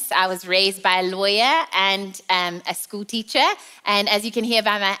cheekiness. I was raised by a lawyer and a school teacher. And as you can hear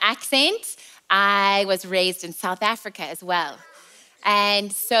by my accent, I was raised in South Africa as well.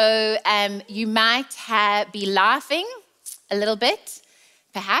 And so you might be laughing a little bit,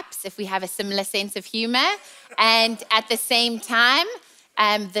 perhaps, if we have a similar sense of humor. And at the same time,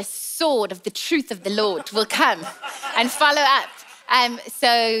 the sword of the truth of the Lord will come and follow up.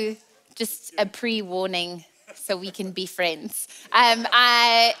 So just a pre-warning so we can be friends.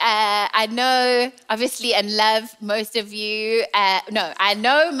 I know, obviously, and love most of you. I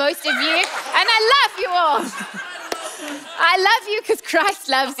know most of you, and I love you all. I love you because Christ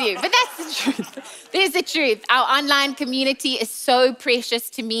loves you. But that's the truth. There's the truth. Our online community is so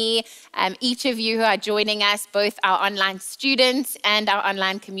precious to me. Each of you who are joining us, both our online students and our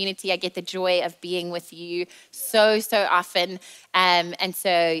online community, I get the joy of being with you so often. And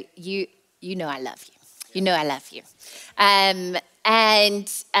so you know I love you. You know I love you. And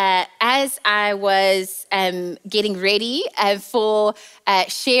as I was getting ready for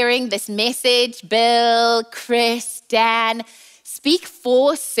sharing this message, Bill, Chris, Dan speak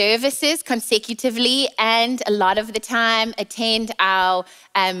 4 services consecutively, and a lot of the time attend our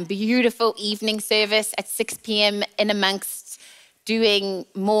beautiful evening service at 6 p.m. in amongst doing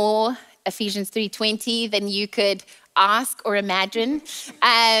more Ephesians 3:20 than you could ask or imagine.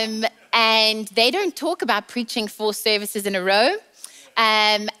 And they don't talk about preaching 4 services in a row.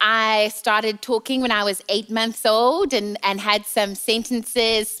 I started talking when I was 8 months old and had some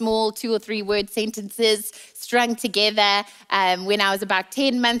sentences, small 2 or 3 word sentences strung together. When I was about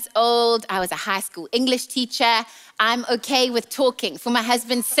 10 months old, I was a high school English teacher. I'm okay with talking for my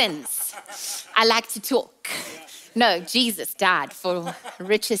husband's sins. I like to talk. No, Jesus died for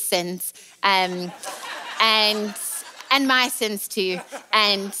Rich's sins and my sins too.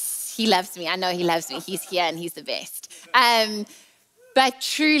 And he loves me. I know he loves me. He's here and he's the best. But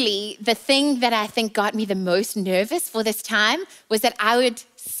truly, the thing that I think got me the most nervous for this time was that I would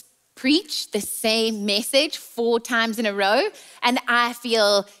preach the same message 4 times in a row. And I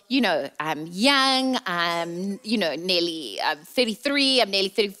feel, I'm young, I'm 33, I'm nearly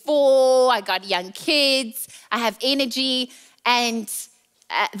 34, I got young kids, I have energy, and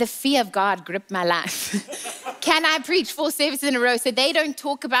the fear of God gripped my life. Can I preach 4 services in a row? So they don't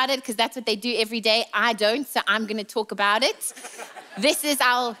talk about it because that's what they do every day. I don't, so I'm going to talk about it. This is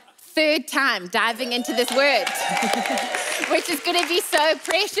our 3rd time diving into this word, which is going to be so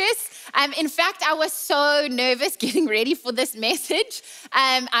precious. In fact, I was so nervous getting ready for this message.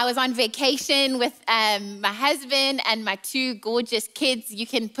 I was on vacation with my husband and my 2 gorgeous kids. You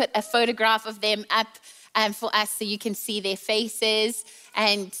can put a photograph of them up for us so you can see their faces.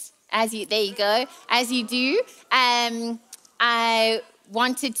 And there you go, as you do, I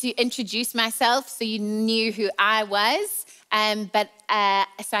wanted to introduce myself so you knew who I was, but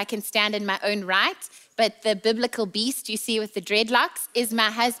so I can stand in my own right. But the biblical beast you see with the dreadlocks is my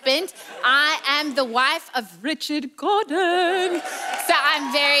husband. I am the wife of Richard Gordon. So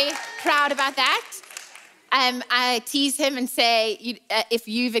I'm very proud about that. I tease him and say, if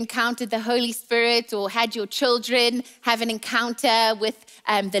you've encountered the Holy Spirit or had your children have an encounter with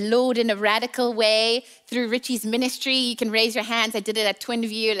the Lord in a radical way through Richie's ministry, you can raise your hands. I did it at Twin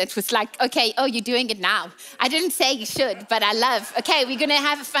View, and it was like, okay, oh, you're doing it now. I didn't say you should, but I love, okay, we're going to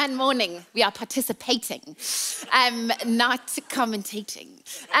have a fun morning. We are participating, not commentating.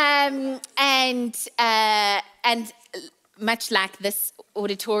 And much like this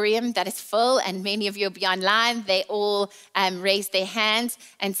auditorium that is full, and many of you will be online, they all raised their hands.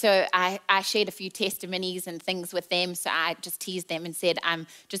 And so I shared a few testimonies and things with them. So I just teased them and said, I'm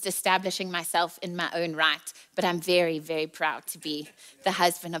just establishing myself in my own right. But I'm very, very proud to be the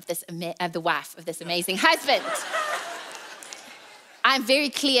husband of this, the wife of this amazing husband. I'm very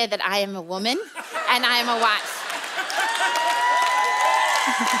clear that I am a woman and I am a wife.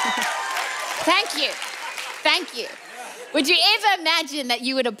 Thank you. Thank you. Would you ever imagine that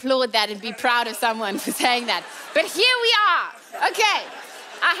you would applaud that and be proud of someone for saying that? But here we are. Okay.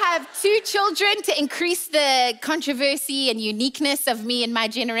 I have 2 children to increase the controversy and uniqueness of me and my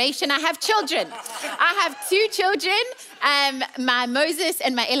generation. I have children. I have 2 children, my Moses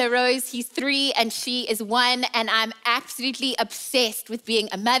and my Ella Rose. He's 3 and she is 1, and I'm absolutely obsessed with being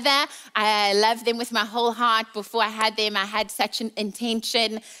a mother. I love them with my whole heart. Before I had them, I had such an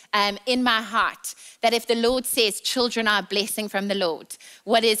intention in my heart that if the Lord says children are a blessing from the Lord,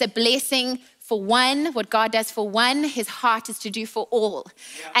 what is a blessing for one, what God does for one, his heart is to do for all.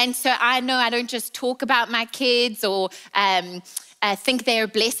 Yeah. And so I know I don't just talk about my kids or think they're a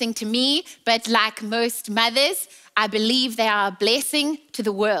blessing to me, but like most mothers, I believe they are a blessing to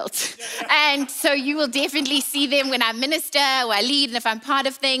the world. And so you will definitely see them when I minister or I lead and if I'm part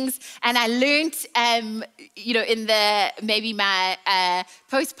of things. And I learned, in maybe my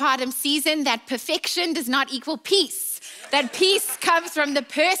postpartum season that perfection does not equal peace. That peace comes from the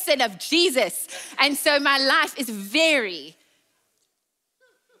person of Jesus. And so my life is very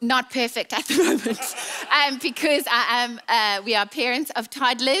not perfect at the moment because we are parents of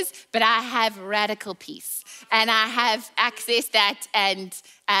toddlers, but I have radical peace. And I have access that, and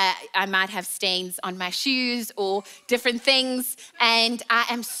I might have stains on my shoes or different things. And I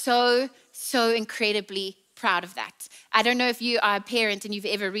am so, so incredibly proud of that. I don't know if you are a parent and you've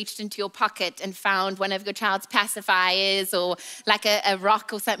ever reached into your pocket and found one of your child's pacifiers or like a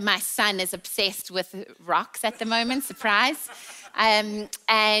rock or something. My son is obsessed with rocks at the moment, surprise.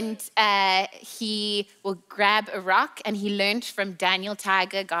 He will grab a rock, and he learned from Daniel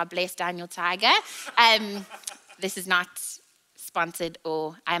Tiger. God bless Daniel Tiger. This is not sponsored,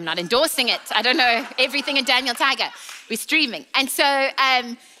 or I am not endorsing it. I don't know everything in Daniel Tiger. We're streaming. And so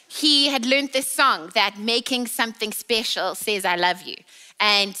he had learned this song that making something special says I love you,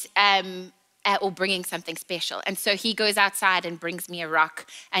 and or bringing something special. And so he goes outside and brings me a rock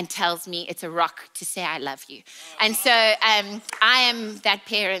and tells me it's a rock to say I love you. And so I am that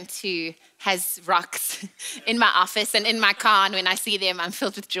parent who has rocks in my office and in my car, and when I see them, I'm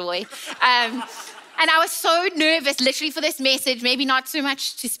filled with joy. And I was so nervous, literally, for this message, maybe not so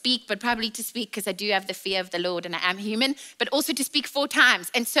much to speak, but probably to speak because I do have the fear of the Lord and I am human, but also to speak 4 times.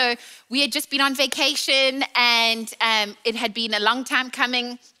 And so we had just been on vacation, and it had been a long time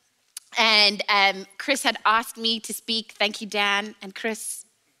coming. And Chris had asked me to speak. Thank you, Dan and Chris,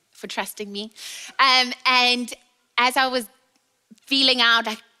 for trusting me. And as I was feeling out,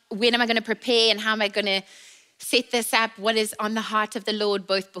 when am I going to prepare and how am I going to set this up, what is on the heart of the Lord,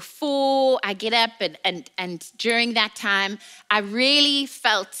 both before I get up and during that time, I really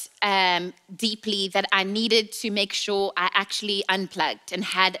felt deeply that I needed to make sure I actually unplugged and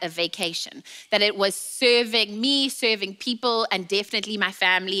had a vacation, that it was serving me, serving people, and definitely my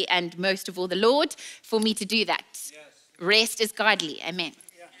family, and most of all the Lord, for me to do that. Yes. Rest is godly, amen.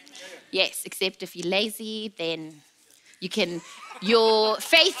 Yeah. Yes, except if you're lazy, then your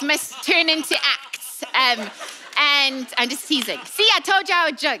faith must turn into acts. And I'm just teasing. See, I told you I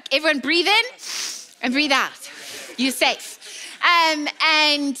would joke. Everyone breathe in and breathe out. You're safe. And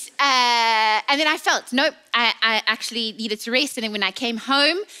then I felt, nope, I actually needed to rest. And then when I came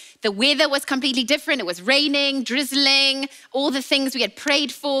home, the weather was completely different. It was raining, drizzling, all the things we had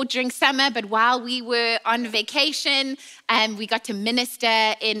prayed for during summer. But while we were on vacation, we got to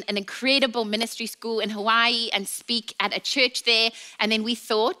minister in an incredible ministry school in Hawaii and speak at a church there. And then we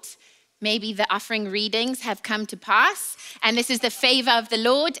thought, maybe the offering readings have come to pass, and this is the favor of the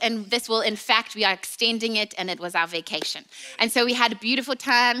Lord, and this will, in fact, we are extending it, and it was our vacation. And so we had a beautiful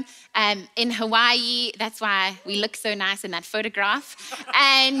time in Hawaii. That's why we look so nice in that photograph.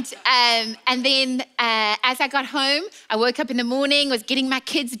 And then as I got home, I woke up in the morning, was getting my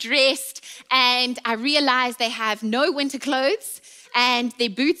kids dressed, and I realized they have no winter clothes. And their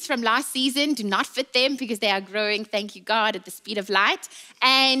boots from last season do not fit them because they are growing, thank you God, at the speed of light.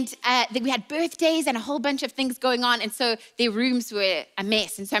 And then we had birthdays and a whole bunch of things going on. And so their rooms were a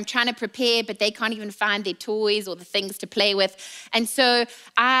mess. And so I'm trying to prepare, but they can't even find their toys or the things to play with. And so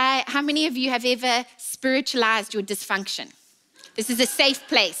how many of you have ever spiritualized your dysfunction? This is a safe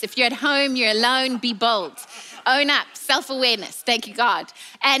place. If you're at home, you're alone, be bold. Own up, self-awareness, thank you God.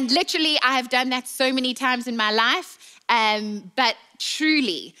 And literally, I have done that so many times in my life. But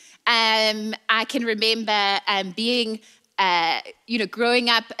truly, I can remember being, growing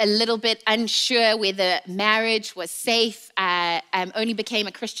up a little bit unsure whether marriage was safe. I only became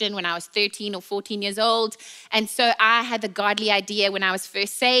a Christian when I was 13 or 14 years old. And so I had the godly idea when I was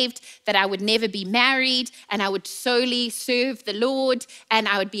first saved that I would never be married and I would solely serve the Lord and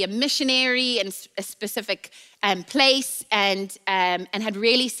I would be a missionary in a specific place and had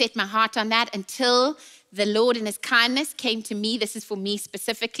really set my heart on that until the Lord in his kindness came to me. This is for me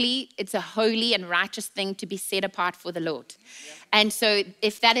specifically. It's a holy and righteous thing to be set apart for the Lord. Yeah. And so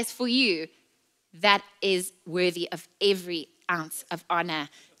if that is for you, that is worthy of every ounce of honor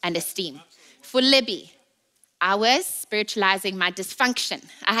and esteem. For Libby, I was spiritualizing my dysfunction.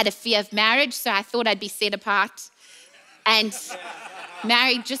 I had a fear of marriage, so I thought I'd be set apart and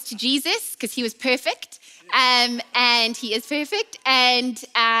married just to Jesus because he was perfect. And he is perfect. And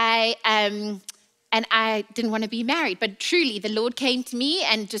I didn't want to be married. But truly, the Lord came to me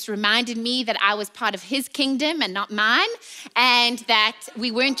and just reminded me that I was part of his kingdom and not mine. And that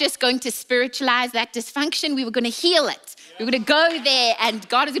we weren't just going to spiritualize that dysfunction, we were going to heal it. You're going to go there and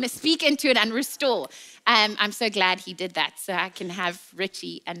God is going to speak into it and restore. I'm so glad he did that so I can have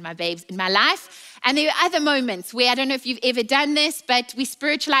Richie and my babes in my life. And there are other moments where, I don't know if you've ever done this, but we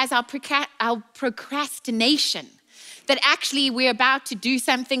spiritualize our procrastination. That actually we're about to do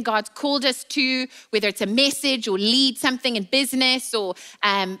something God's called us to, whether it's a message or lead something in business, or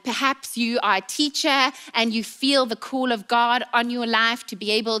perhaps you are a teacher and you feel the call of God on your life to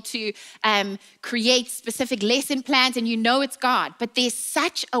be able to create specific lesson plans, and you know it's God. But there's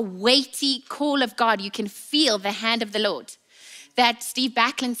such a weighty call of God. You can feel the hand of the Lord. That Steve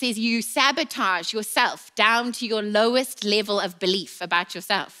Backlund says you sabotage yourself down to your lowest level of belief about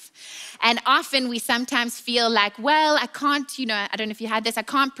yourself. And often we sometimes feel like, well, I can't, I don't know if you had this, I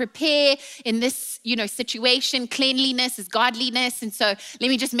can't prepare in this, situation. Cleanliness is godliness. And so let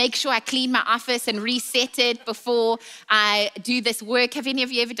me just make sure I clean my office and reset it before I do this work. Have any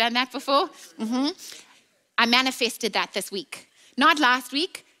of you ever done that before? Mm-hmm. I manifested that this week. Not last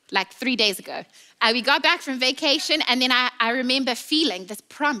week, like 3 days ago. We got back from vacation, and then I remember feeling this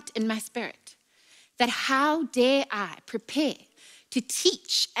prompt in my spirit that how dare I prepare to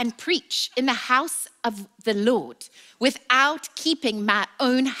teach and preach in the house of the Lord without keeping my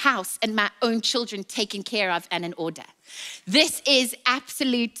own house and my own children taken care of and in order. This is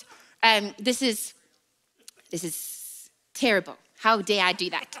absolute, this is terrible. How dare I do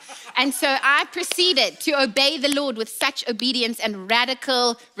that? And so I proceeded to obey the Lord with such obedience and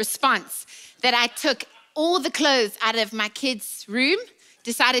radical response that I took all the clothes out of my kids' room,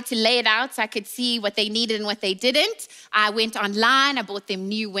 decided to lay it out so I could see what they needed and what they didn't. I went online, I bought them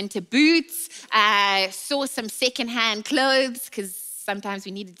new winter boots. I saw some secondhand clothes, because sometimes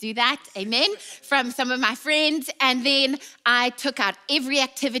we need to do that, amen, from some of my friends. And then I took out every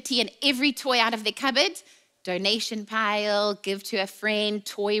activity and every toy out of the cupboard. Donation pile, give to a friend,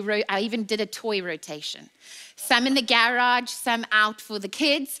 I even did a toy rotation. Some in the garage, some out for the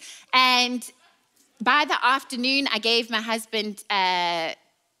kids. And by the afternoon, I gave my husband a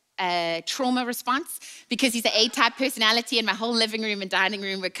trauma response because he's an A-type personality, and my whole living room and dining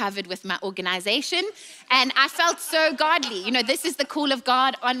room were covered with my organization. And I felt so godly. This is the call of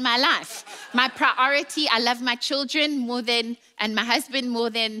God on my life. My priority, I love my children more than, and my husband more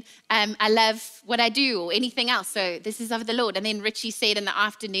than I love what I do or anything else. So this is of the Lord. And then Richie said in the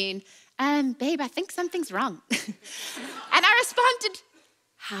afternoon, babe, I think something's wrong. And I responded,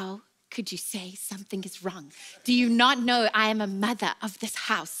 how could you say something is wrong? Do you not know I am a mother of this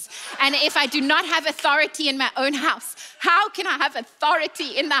house? And if I do not have authority in my own house, how can I have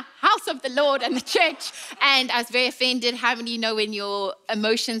authority in the house of the Lord and the church? And I was very offended. How many know when your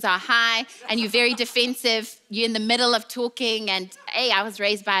emotions are high and you're very defensive, you're in the middle of talking, and hey, I was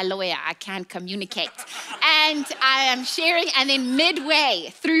raised by a lawyer, I can't communicate. And I am sharing, and then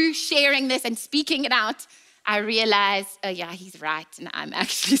midway through sharing this and speaking it out, I realized, oh yeah, he's right, and I'm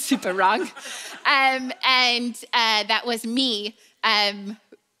actually super wrong. And that was me,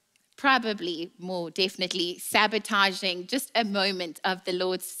 probably more definitely sabotaging just a moment of the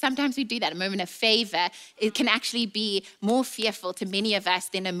Lord's. Sometimes we do that, a moment of favor. It can actually be more fearful to many of us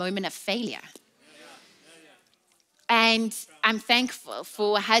than a moment of failure. And I'm thankful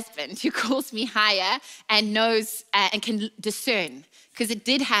for a husband who calls me higher and knows and can discern, because it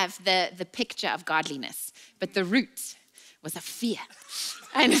did have the picture of godliness. But the root was a fear.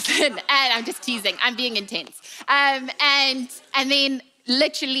 And I'm just teasing. I'm being intense. And then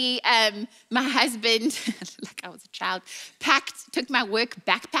literally my husband, like I was a child, took my work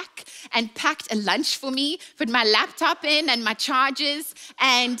backpack and packed a lunch for me, put my laptop in and my chargers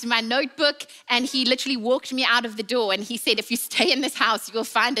and my notebook, and he literally walked me out of the door, and he said, if you stay in this house, you'll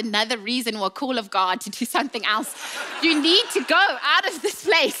find another reason or call of God to do something else. You need to go out of this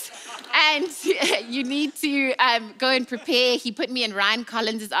place. And you need to go and prepare. He put me in Ryan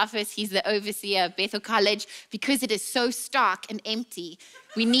Collins' office. He's the overseer of Bethel College. Because it is so stark and empty,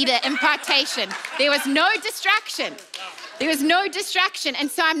 we need an impartation. There was no distraction. There was no distraction. And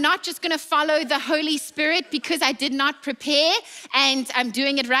so I'm not just going to follow the Holy Spirit because I did not prepare and I'm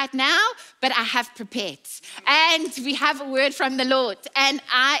doing it right now, but I have prepared. And we have a word from the Lord. And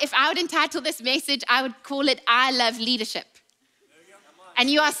if I would entitle this message, I would call it, I Love Leadership. And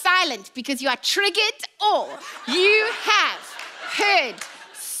you are silent because you are triggered, or you have heard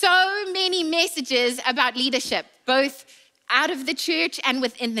so many messages about leadership, both out of the church and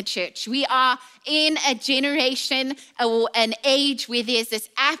within the church. We are in a generation or an age where there's this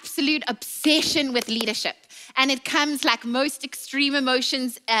absolute obsession with leadership. And it comes like most extreme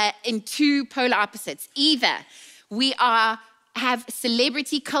emotions in two polar opposites. Either we are have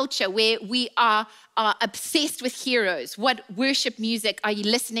celebrity culture where we are obsessed with heroes. What worship music are you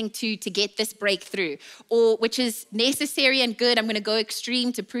listening to get this breakthrough? Or which is necessary and good. I'm going to go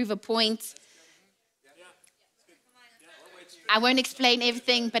extreme to prove a point. I won't explain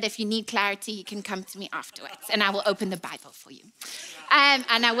everything, but if you need clarity, you can come to me afterwards and I will open the Bible for you.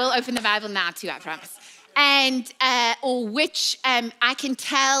 And I will open the Bible now too, I promise. And, or which I can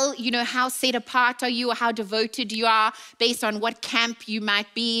tell, how set apart are you or how devoted you are based on what camp you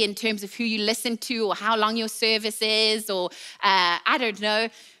might be in terms of who you listen to or how long your service is or, I don't know,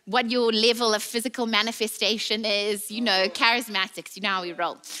 what your level of physical manifestation is, charismatics, how we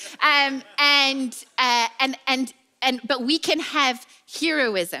roll. But we can have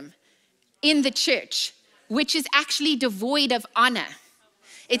heroism in the church, which is actually devoid of honor.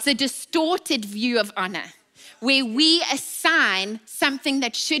 It's a distorted view of honor, where we assign something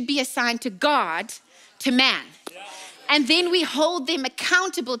that should be assigned to God to man. And then we hold them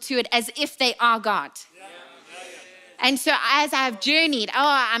accountable to it as if they are God. And so as I've journeyed,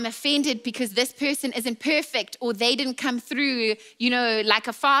 I'm offended because this person isn't perfect or they didn't come through, like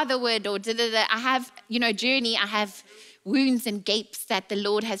a father would or I have, journey, I have wounds and gapes that the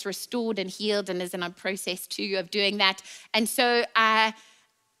Lord has restored and healed and is in a process too of doing that. And so I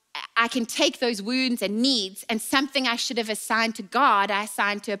can take those wounds and needs and something I should have assigned to God, I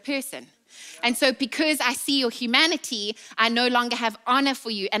assign to a person. And so because I see your humanity, I no longer have honor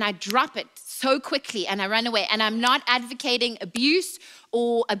for you and I drop it so quickly and I run away. And I'm not advocating abuse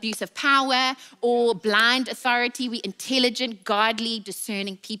or abuse of power or blind authority. We're intelligent, godly,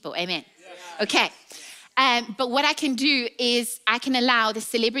 discerning people. Amen. Okay. But what I can do is I can allow the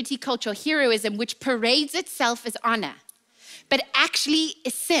celebrity culture, heroism, which parades itself as honor, but actually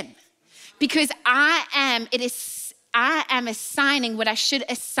is sin. Because I am assigning what I should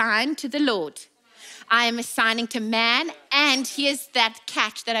assign to the Lord. I am assigning to man, and here's that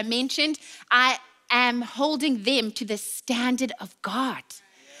catch that I mentioned. I am holding them to the standard of God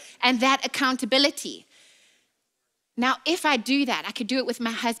and that accountability. Now, if I do that, I could do it with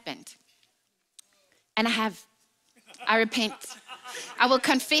my husband. And I repent. I will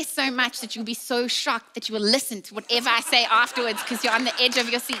confess so much that you'll be so shocked that you will listen to whatever I say afterwards because you're on the edge of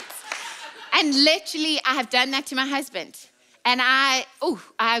your seats. And literally, I have done that to my husband. And I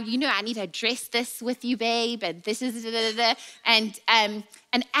need to address this with you, babe, and this is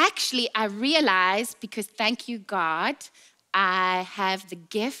and actually I realized, because thank you, God, I have the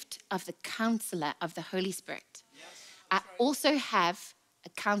gift of the counselor of the Holy Spirit. I also have a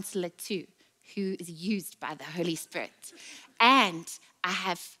counselor too, who is used by the Holy Spirit. And I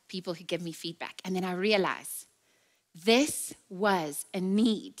have people who give me feedback. And then I realize this was a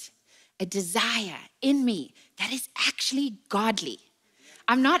need, a desire in me that is actually godly.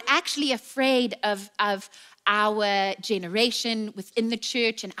 I'm not actually afraid of our generation within the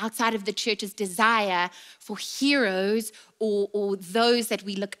church and outside of the church's desire for heroes or those that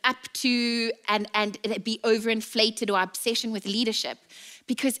we look up to and be overinflated or obsession with leadership.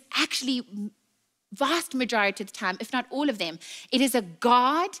 Because actually, vast majority of the time, if not all of them, it is a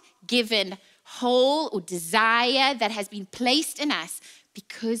God-given whole or desire that has been placed in us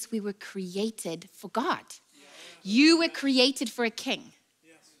because we were created for God. You were created for a king.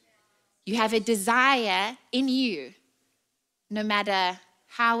 You have a desire in you, no matter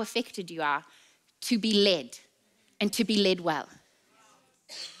how affected you are, to be led and to be led well.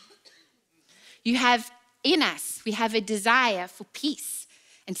 You have in us, we have a desire for peace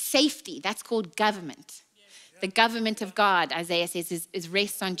and safety. That's called government. The government of God, Isaiah says, is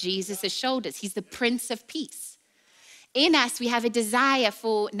rests on Jesus' shoulders. He's the Prince of Peace. In us, we have a desire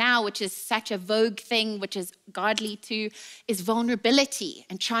for now, which is such a vogue thing, which is godly too, is vulnerability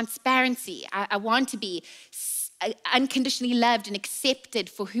and transparency. I want to be unconditionally loved and accepted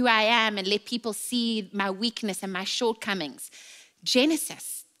for who I am and let people see my weakness and my shortcomings.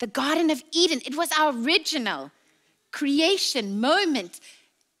 Genesis, the Garden of Eden, it was our original creation moment,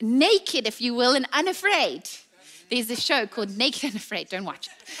 naked, if you will, and unafraid. There's a show called Naked and Afraid. Don't watch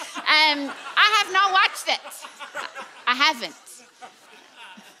it. I have not watched it. I haven't.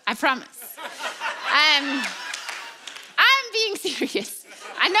 I promise. I'm being serious.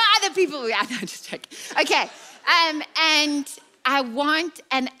 I know other people. I'm just joking. Okay. And I want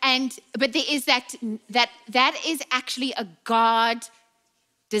but there is that is actually a God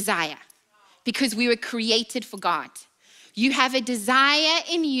desire because we were created for God. You have a desire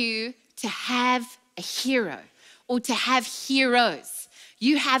in you to have a hero or to have heroes.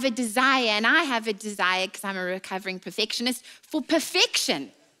 You have a desire, and I have a desire, because I'm a recovering perfectionist, for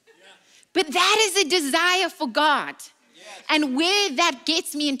perfection. But that is a desire for God. And where that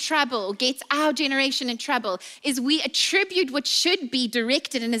gets me in trouble, gets our generation in trouble, is we attribute what should be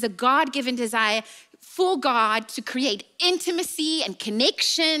directed and is a God-given desire for God to create intimacy and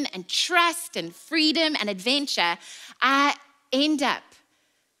connection and trust and freedom and adventure. I end up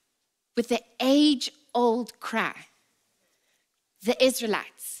with the age-old cry. The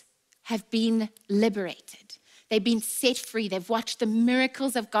Israelites have been liberated. They've been set free. They've watched the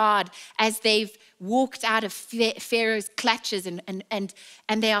miracles of God as they've walked out of Pharaoh's clutches and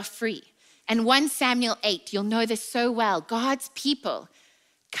they are free. And 1 Samuel 8, you'll know this so well, God's people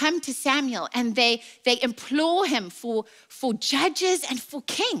come to Samuel and they implore him for judges and for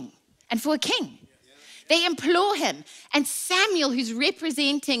a king. They implore him. And Samuel, who's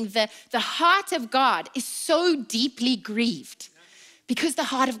representing the heart of God, is so deeply grieved because the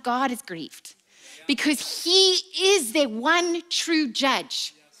heart of God is grieved. Because he is the one true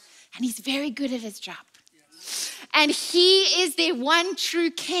judge. And he's very good at his job. And he is their one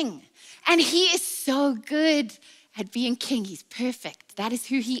true king. And he is so good at being king. He's perfect. That is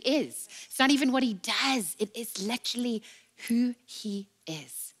who he is. It's not even what he does. It is literally who he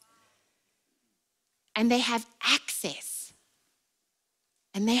is. And they have access.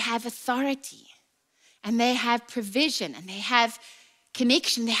 And they have authority. And they have provision. And they have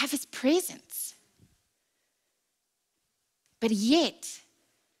connection. They have his presence. But yet,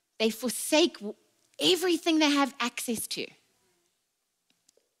 they forsake everything they have access to.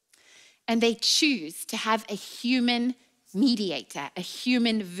 And they choose to have a human mediator, a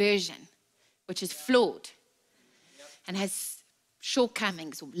human version, which is flawed and has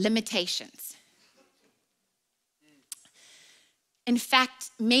shortcomings or limitations. In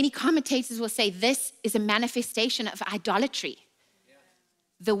fact, many commentators will say this is a manifestation of idolatry.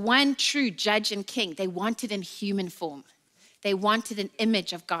 The one true judge and king, they wanted in human form. They wanted an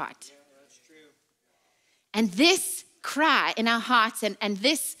image of God. Yeah, that's true. And this cry in our hearts and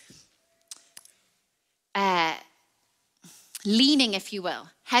this leaning, if you will,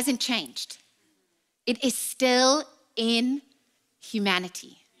 hasn't changed. It is still in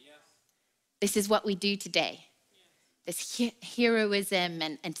humanity. Yeah. This is what we do today. Yeah. This heroism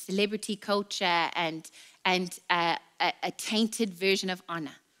and celebrity culture and a tainted version of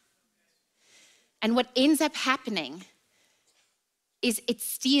honor. And what ends up happening is it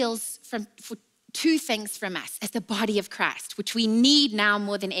steals for two things from us as the body of Christ, which we need now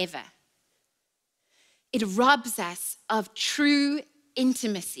more than ever. It robs us of true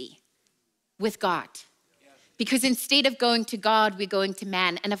intimacy with God. Because instead of going to God, we're going to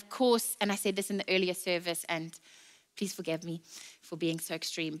man. And of course, and I said this in the earlier service, and please forgive me for being so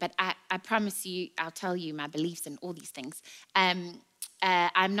extreme, but I promise you, I'll tell you my beliefs and all these things. I'm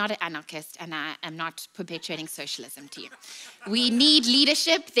not an anarchist, and I am not perpetuating socialism to you. We need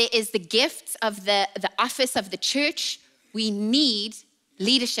leadership. There is the gifts of the office of the church. We need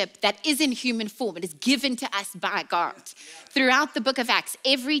leadership that is in human form. It is given to us by God. Throughout the book of Acts,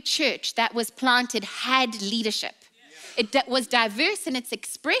 every church that was planted had leadership. It was diverse in its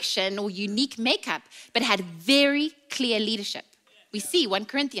expression or unique makeup, but had very clear leadership. We see 1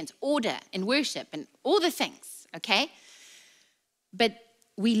 Corinthians, order in worship and all the things, okay? But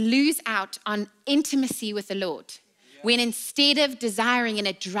we lose out on intimacy with the Lord. When instead of desiring and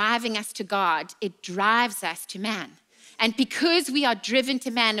it driving us to God, it drives us to man. And because we are driven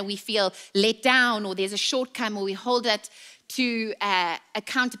to man and we feel let down or there's a shortcoming or we hold it to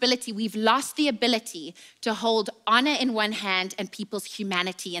accountability, we've lost the ability to hold honor in one hand and people's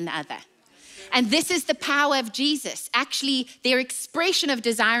humanity in the other. And this is the power of Jesus. Actually, their expression of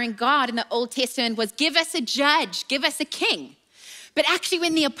desiring God in the Old Testament was give us a judge, give us a king. But actually,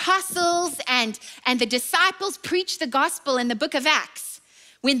 when the apostles and the disciples preach the gospel in the book of Acts,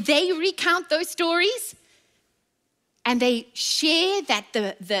 when they recount those stories and they share that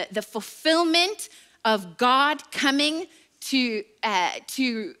the fulfillment of God coming to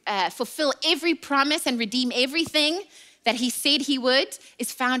fulfill every promise and redeem everything that he said he would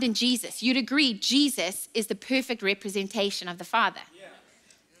is found in Jesus. You'd agree Jesus is the perfect representation of the Father. Yeah.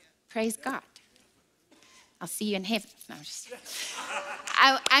 Praise God. I'll see you in heaven. No,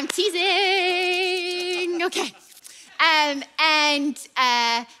 I'm teasing. Okay.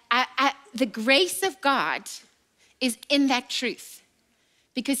 The grace of God is in that truth.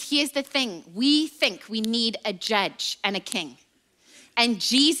 Because here's the thing. We think we need a judge and a king. And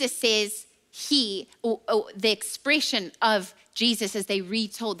Jesus says the expression of Jesus as they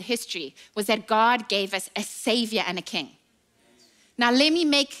retold the history was that God gave us a savior and a king. Now, let me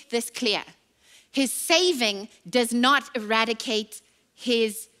make this clear. His saving does not eradicate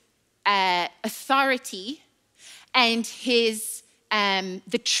his authority and his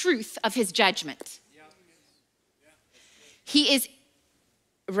the truth of his judgment. He is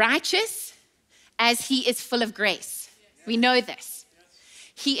righteous as he is full of grace. We know this.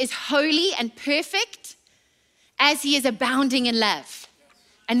 He is holy and perfect as he is abounding in love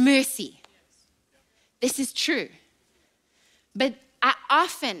and mercy. This is true. But I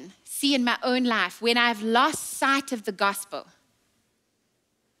often see in my own life when I've lost sight of the gospel,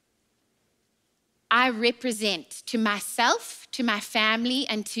 I represent to myself, to my family,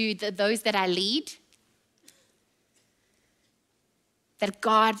 and to those that I lead, that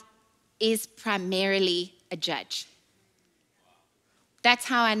God is primarily a judge. That's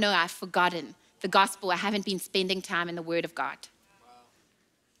how I know I've forgotten the gospel. I haven't been spending time in the Word of God.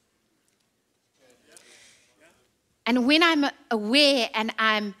 And when I'm aware and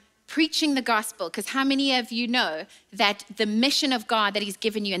I'm preaching the gospel, because how many of you know that the mission of God that he's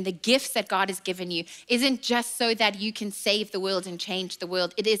given you and the gifts that God has given you isn't just so that you can save the world and change the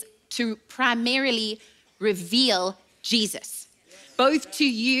world. It is to primarily reveal Jesus, both to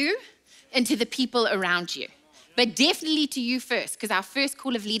you and to the people around you. But definitely to you first, because our first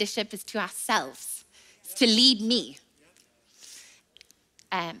call of leadership is to ourselves. It's to lead me.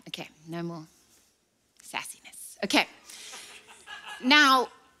 Okay, no more sassiness. Okay. Now,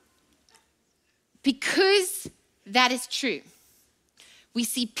 because that is true, we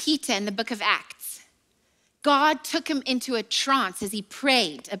see Peter in the book of Acts. God took him into a trance as he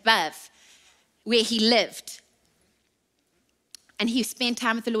prayed above where he lived. And he spent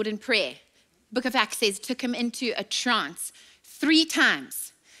time with the Lord in prayer. Book of Acts says, took him into a trance 3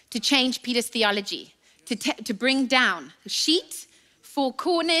 times to change Peter's theology, to bring down the sheet, 4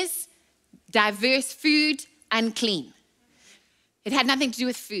 corners, diverse food, unclean. It had nothing to do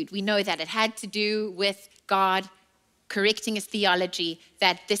with food. We know that. It had to do with God correcting his theology,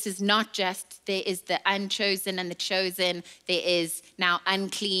 that this is not just, there is the unchosen and the chosen, there is now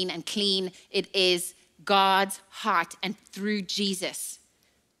unclean and clean. It is God's heart, and through Jesus,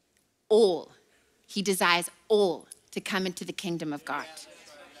 all. He desires all to come into the kingdom of God.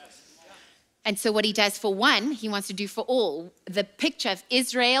 And so what he does for one, he wants to do for all. The picture of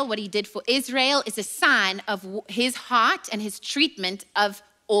Israel, what he did for Israel, is a sign of his heart and his treatment of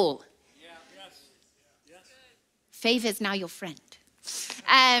all. Favor is now your friend.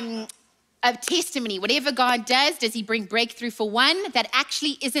 A testimony, whatever God does he bring breakthrough for one that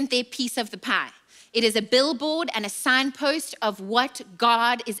actually isn't their piece of the pie? It is a billboard and a signpost of what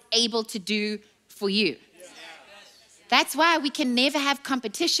God is able to do for you. That's why we can never have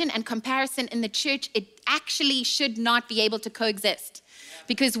competition and comparison in the church. It actually should not be able to coexist.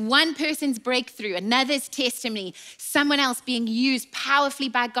 Because one person's breakthrough, another's testimony, someone else being used powerfully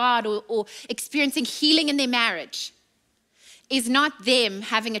by God or experiencing healing in their marriage is not them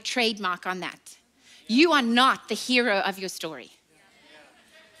having a trademark on that. You are not the hero of your story.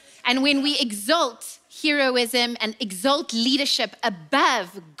 And when we exalt heroism and exalt leadership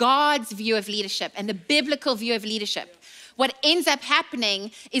above God's view of leadership and the biblical view of leadership, what ends up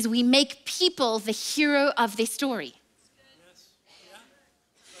happening is we make people the hero of their story.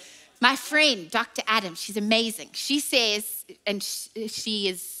 My friend, Dr. Adam, she's amazing. She says, and she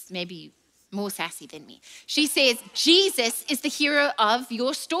is maybe more sassy than me. She says, Jesus is the hero of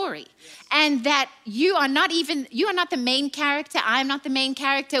your story. And that you are not the main character. I'm not the main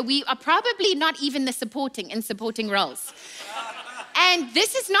character. We are probably not even the supporting roles. And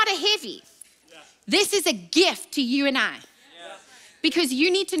this is not a heavy. This is a gift to you and I. Because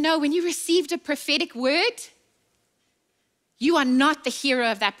you need to know when you received a prophetic word, you are not the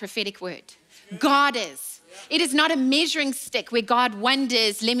hero of that prophetic word. God is. It is not a measuring stick where God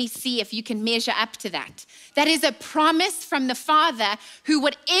wonders, let me see if you can measure up to that. That is a promise from the Father who,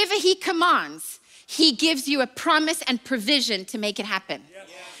 whatever he commands, he gives you a promise and provision to make it happen.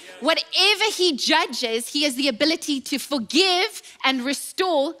 Whatever he judges, he has the ability to forgive and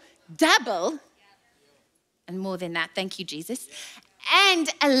restore double, and more than that, thank you, Jesus, and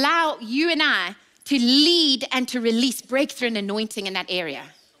allow you and I to lead and to release breakthrough and anointing in that area.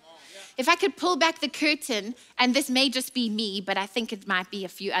 If I could pull back the curtain, and this may just be me, but I think it might be a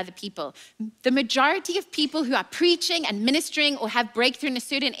few other people. The majority of people who are preaching and ministering or have breakthrough in a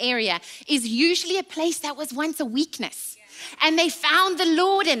certain area is usually a place that was once a weakness. And they found the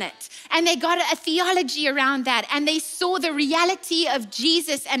Lord in it. And they got a theology around that. And they saw the reality of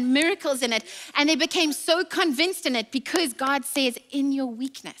Jesus and miracles in it. And they became so convinced in it because God says, in your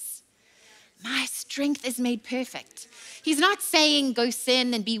weakness, my strength is made perfect. He's not saying go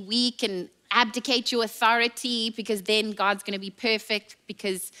sin and be weak and abdicate your authority because then God's going to be perfect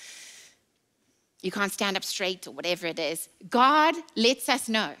because you can't stand up straight or whatever it is. God lets us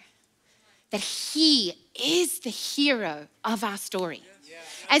know that he is the hero of our story.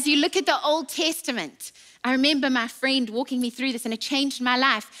 As you look at the Old Testament, I remember my friend walking me through this, and it changed my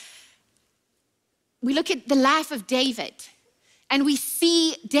life. We look at the life of David, and we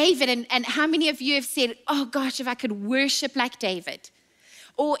see David, and how many of you have said, oh gosh, if I could worship like David,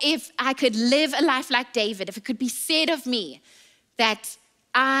 or if I could live a life like David, if it could be said of me that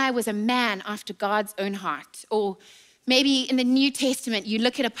I was a man after God's own heart. Or maybe in the New Testament, you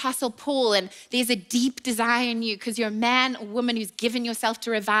look at Apostle Paul and there's a deep desire in you because you're a man or woman who's given yourself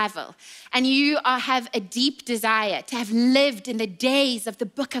to revival. And you have a deep desire to have lived in the days of the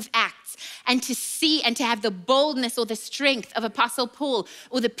book of Acts and to see and to have the boldness or the strength of Apostle Paul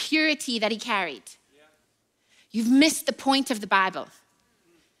or the purity that he carried. You've missed the point of the Bible.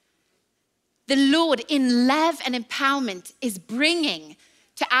 The Lord, in love and empowerment, is bringing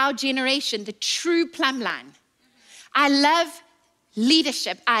to our generation the true plumb line. I love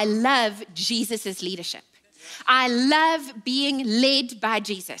leadership. I love Jesus' leadership. I love being led by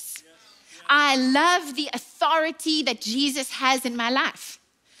Jesus. I love the authority that Jesus has in my life.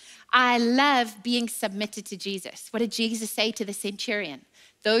 I love being submitted to Jesus. What did Jesus say to the centurion?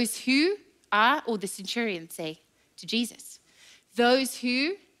 Those who are, or the centurion say to Jesus, those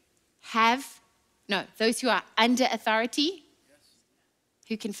who are under authority.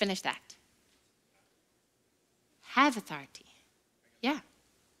 Who can finish that? Have authority. Yeah.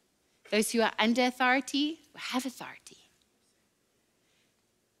 Those who are under authority have authority.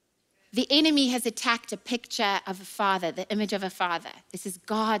 The enemy has attacked a picture of a father, the image of a father. This is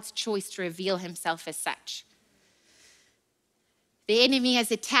God's choice to reveal himself as such. The enemy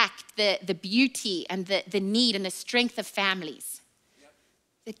has attacked the beauty and the need and the strength of families.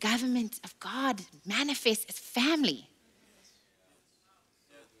 The government of God manifests as family.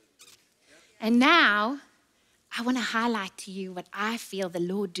 And now, I want to highlight to you what I feel the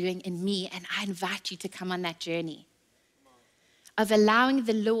Lord doing in me, and I invite you to come on that journey of allowing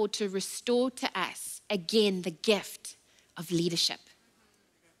the Lord to restore to us again the gift of leadership.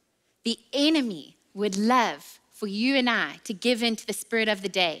 The enemy would love for you and I to give in to the spirit of the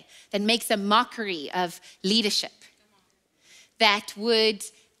day that makes a mockery of leadership, that would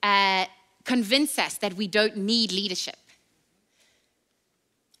convince us that we don't need leadership.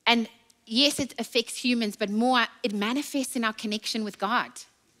 And yes, it affects humans, but more, it manifests in our connection with God.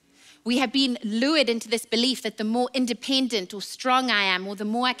 We have been lured into this belief that the more independent or strong I am, or the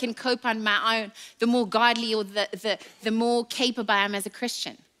more I can cope on my own, the more godly or the more capable I am as a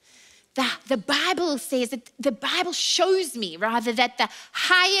Christian. The Bible says that the Bible shows me rather that the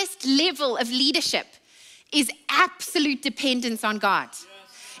highest level of leadership is absolute dependence on God.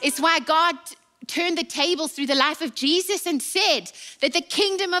 It's why God turned the tables through the life of Jesus and said that the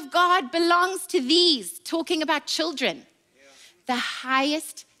kingdom of God belongs to these, talking about children. The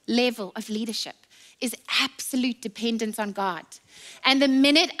highest level of leadership is absolute dependence on God. And the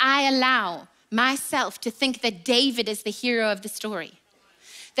minute I allow myself to think that David is the hero of the story,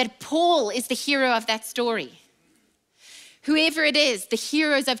 that Paul is the hero of that story, whoever it is, the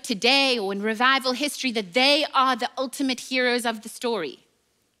heroes of today or in revival history, that they are the ultimate heroes of the story,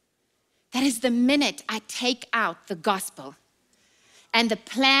 that is the minute I take out the gospel and the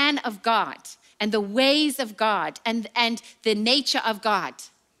plan of God and the ways of God and the nature of God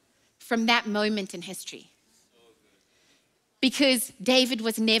from that moment in history. Because David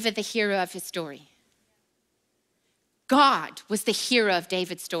was never the hero of his story. God was the hero of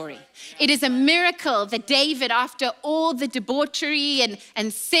David's story. It is a miracle that David, after all the debauchery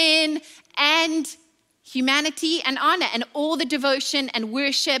and sin and humanity and honor and all the devotion and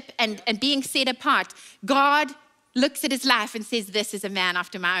worship and being set apart, God looks at his life and says, this is a man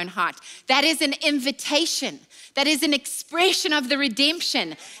after my own heart. That is an invitation. That is an expression of the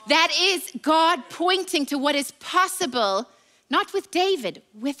redemption. That is God pointing to what is possible, not with David,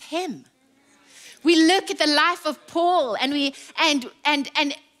 with him. We look at the life of Paul and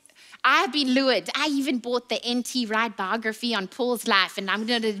I've been lured. I even bought the N.T. Wright biography on Paul's life, and I'm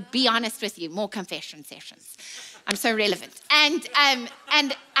going to be honest with you, more confession sessions. I'm so relevant. And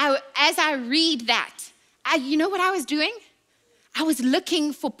as I read that, you know what I was doing? I was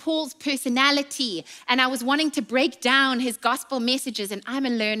looking for Paul's personality, and I was wanting to break down his gospel messages, and I'm a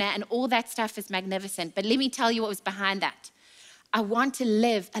learner, and all that stuff is magnificent. But let me tell you what was behind that. I want to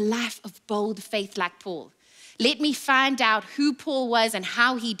live a life of bold faith like Paul. Let me find out who Paul was and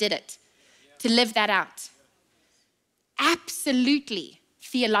how he did it to live that out. Absolutely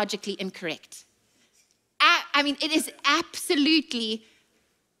theologically incorrect. I mean, it is absolutely,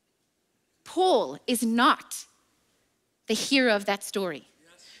 Paul is not the hero of that story.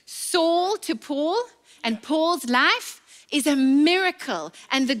 Saul to Paul and Paul's life is a miracle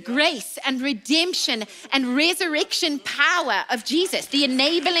and the grace and redemption and resurrection power of Jesus, the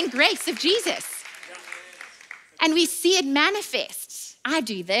enabling grace of Jesus. And we see it manifest. I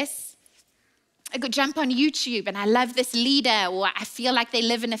do this. I could jump on YouTube and I love this leader, or I feel like they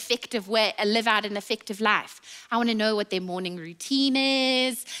live out an effective life. I want to know what their morning routine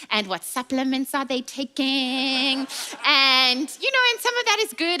is and what supplements are they taking. And some of that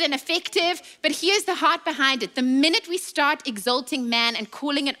is good and effective, but here's the heart behind it. The minute we start exalting man and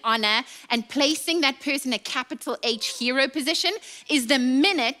calling it honor and placing that person in a capital H hero position is the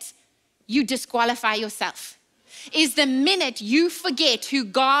minute you disqualify yourself. Is the minute you forget who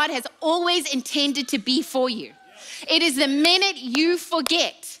God has always intended to be for you. It is the minute you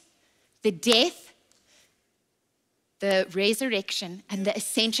forget the death, the resurrection, and the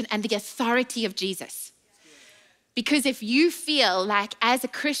ascension, and the authority of Jesus. Because if you feel like, as a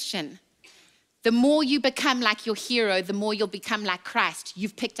Christian, the more you become like your hero, the more you'll become like Christ,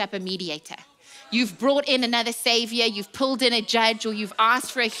 you've picked up a mediator. You've brought in another savior, you've pulled in a judge, or you've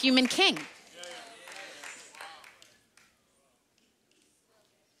asked for a human king.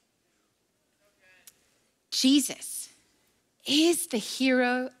 Jesus is the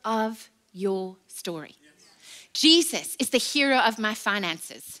hero of your story. Jesus is the hero of my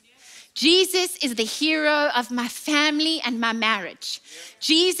finances. Jesus is the hero of my family and my marriage.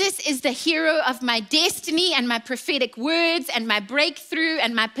 Jesus is the hero of my destiny and my prophetic words and my breakthrough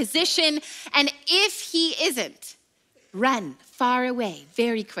and my position. And if he isn't, run far away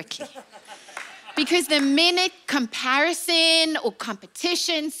very quickly. Because the minute comparison or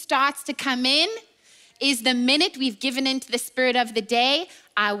competition starts to come in, is the minute we've given into the spirit of the day.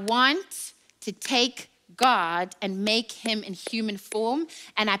 I want to take God and make him in human form,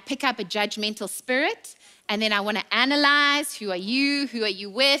 and I pick up a judgmental spirit, and then I want to analyze, who are you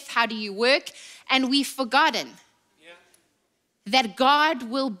with, how do you work? And we've forgotten that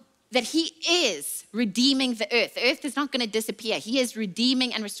that he is redeeming the earth. The earth is not going to disappear. He is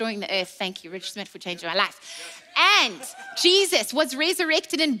redeeming and restoring the earth. Thank you, Rich Smith, for changing my life. And Jesus was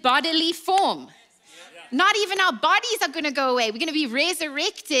resurrected in bodily form. Not even our bodies are going to go away. We're going to be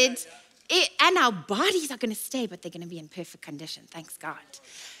resurrected, and our bodies are going to stay, but they're going to be in perfect condition. Thanks God.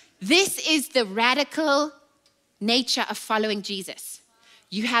 This is the radical nature of following Jesus.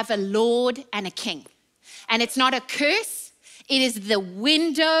 You have a Lord and a King. And it's not a curse. It is the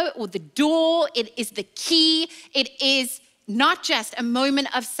window or the door. It is the key. It is not just a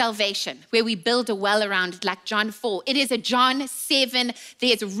moment of salvation where we build a well around it like John 4. It is a John 7.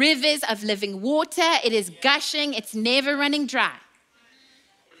 There's rivers of living water. It is gushing. It's never running dry.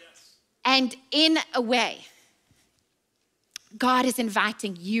 And in a way, God is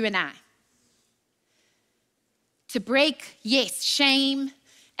inviting you and I to break, yes, shame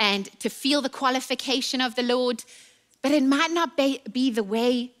and to feel the qualification of the Lord, but it might not be the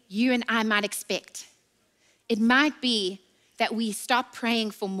way you and I might expect. It might be that we stop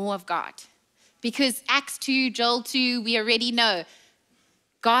praying for more of God. Because Acts 2, Joel 2, we already know,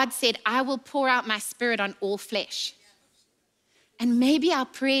 God said, I will pour out my spirit on all flesh. And maybe our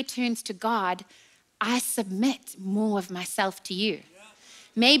prayer turns to God, I submit more of myself to you.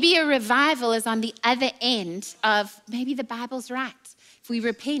 Maybe a revival is on the other end of, maybe the Bible's right. If we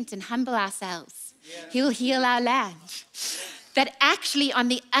repent and humble ourselves, he'll heal our land. That actually on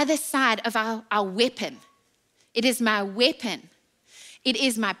the other side of our weapon, it is my weapon. It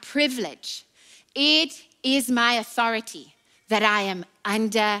is my privilege. It is my authority that I am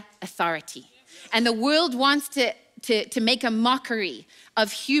under authority. And the world wants to make a mockery of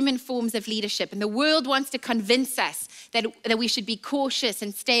human forms of leadership. And the world wants to convince us that we should be cautious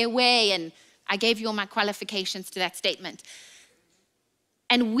and stay away. And I gave you all my qualifications to that statement.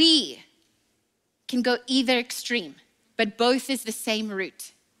 And we can go either extreme, but both is the same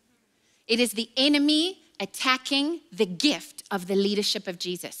root. It is the enemy attacking the gift of the leadership of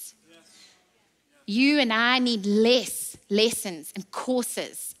Jesus. You and I need less lessons and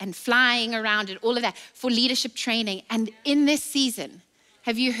courses and flying around and all of that for leadership training. And in this season,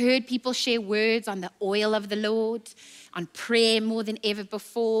 have you heard people share words on the oil of the Lord, on prayer more than ever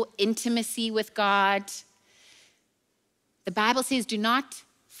before, intimacy with God? The Bible says, do not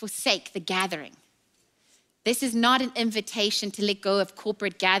forsake the gathering. This is not an invitation to let go of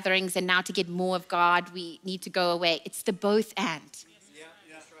corporate gatherings and now to get more of God, we need to go away. It's the both and. Yeah,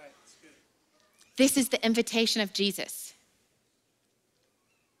 that's right. That's good. This is the invitation of Jesus.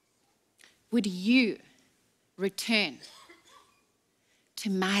 Would you return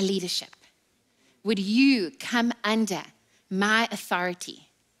to my leadership? Would you come under my authority?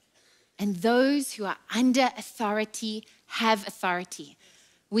 And those who are under authority have authority.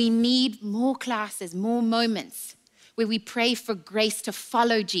 We need more classes, more moments where we pray for grace to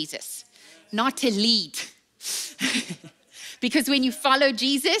follow Jesus, not to lead. Because when you follow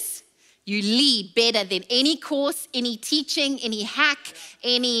Jesus, You lead better than any course, any teaching, any hack,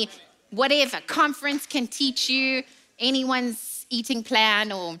 any whatever conference can teach you, anyone's eating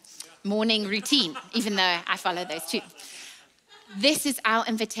plan or morning routine, even though I follow those too. This is our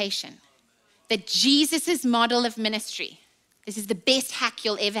invitation, that Jesus' model of ministry, this is the best hack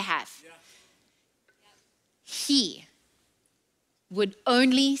you'll ever have. He would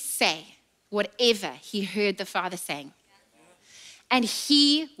only say whatever he heard the Father saying. And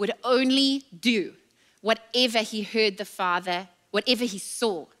he would only do whatever he heard the Father, whatever he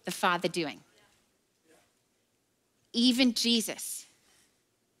saw the Father doing. Even Jesus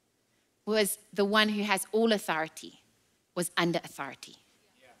was the one who has all authority, was under authority.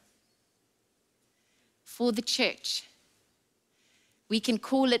 For the church, we can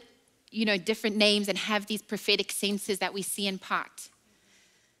call it, different names and have these prophetic senses that we see in part.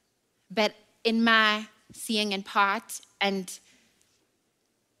 But in my seeing in part and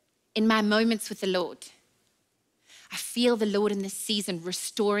in my moments with the Lord, I feel the Lord in this season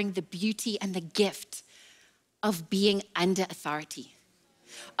restoring the beauty and the gift of being under authority,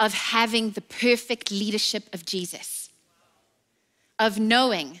 of having the perfect leadership of Jesus, of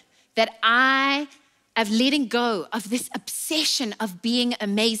knowing that of letting go of this obsession of being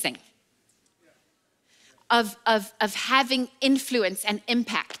amazing, of having influence and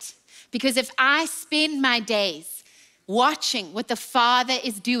impact. Because if I spend my days watching what the Father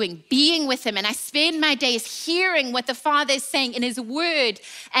is doing, being with him, and I spend my days hearing what the Father is saying in his word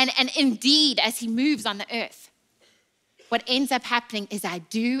and indeed as he moves on the earth, what ends up happening is I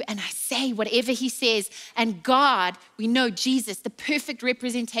do and I say whatever he says. And God, we know Jesus, the perfect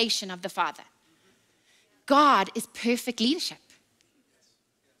representation of the Father. God is perfect leadership.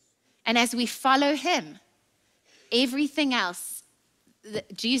 And as we follow him, everything else,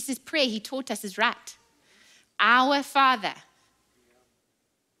 Jesus' prayer he taught us is right. Our Father,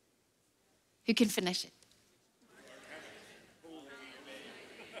 who can finish it?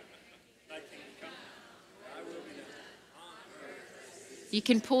 You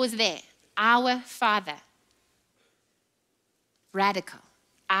can pause there. Our Father. Radical.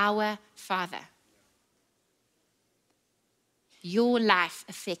 Our Father. Your life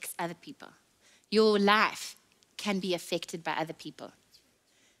affects other people. Your life can be affected by other people.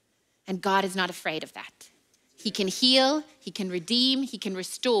 And God is not afraid of that. He can heal, he can redeem, he can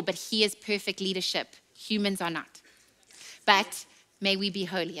restore, but he is perfect leadership. Humans are not. But may we be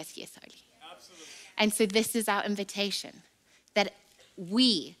holy as he is holy. Absolutely. And so this is our invitation, that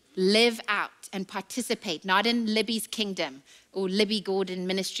we live out and participate, not in Libby's kingdom or Libby Gordon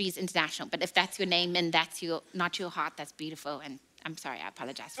Ministries International, but if that's your name and that's not your heart, that's beautiful. And I'm sorry, I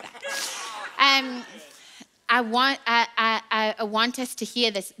apologize for that. I want us to hear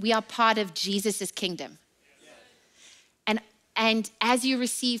this. We are part of Jesus' kingdom. And as you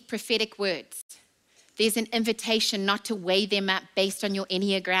receive prophetic words, there's an invitation not to weigh them up based on your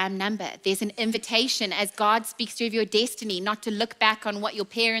Enneagram number. There's an invitation as God speaks to you of your destiny, not to look back on what your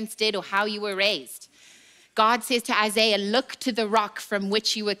parents did or how you were raised. God says to Isaiah, look to the rock from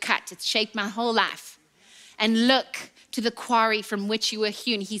which you were cut. It's shaped my whole life. And look to the quarry from which you were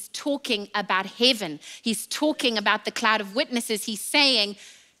hewn. He's talking about heaven. He's talking about the cloud of witnesses. He's saying,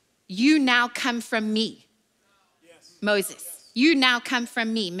 you now come from me, yes. Moses. You now come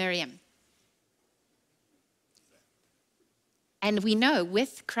from me, Miriam. And we know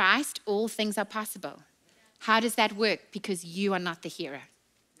with Christ, all things are possible. How does that work? Because you are not the hero.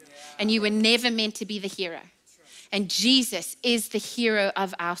 And you were never meant to be the hero. And Jesus is the hero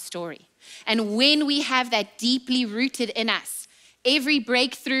of our story. And when we have that deeply rooted in us, every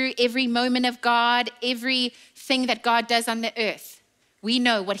breakthrough, every moment of God, everything that God does on the earth, we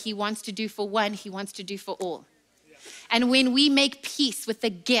know what he wants to do for one, he wants to do for all. And when we make peace with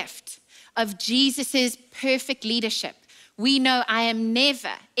the gift of Jesus's perfect leadership, we know I am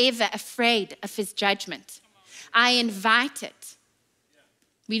never, ever afraid of his judgment. I invite it.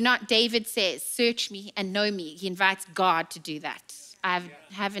 David says, search me and know me. He invites God to do that. I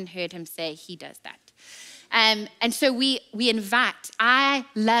haven't heard him say he does that. And so we invite. I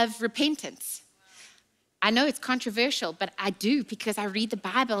love repentance. I know it's controversial, but I do because I read the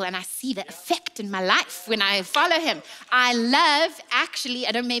Bible and I see the effect in my life when I follow him. I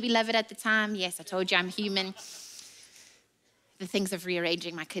don't maybe love it at the time. Yes, I told you I'm human. The things of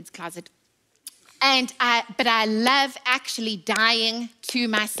rearranging my kids' closet. But I love actually dying to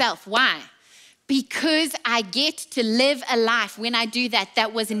myself. Why? Because I get to live a life when I do that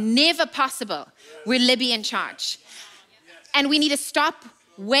that was never possible with Libby in charge. And we need to stop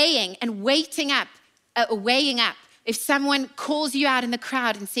weighing and weighing up. If someone calls you out in the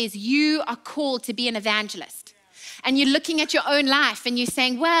crowd and says, you are called to be an evangelist. and you're looking at your own life and you're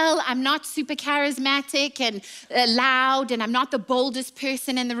saying, well, I'm not super charismatic and loud, and I'm not the boldest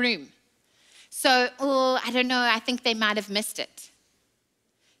person in the room. So, I don't know, I think they might have missed it.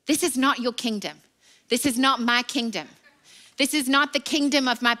 This is not your kingdom. This is not my kingdom. This is not the kingdom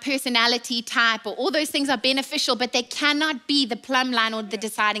of my personality type, or all those things are beneficial, but they cannot be the plumb line or the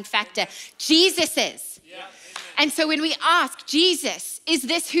deciding factor. Jesus is. And so when we ask Jesus, is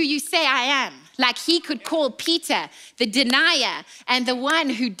this who you say I am? Like he could call Peter the denier and the one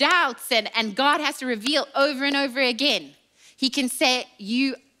who doubts, and God has to reveal over and over again. He can say,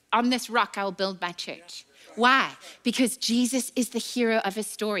 on this rock I will build my church. Why? Because Jesus is the hero of his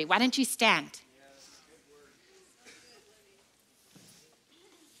story. Why don't you stand?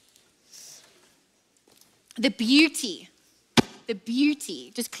 The beauty,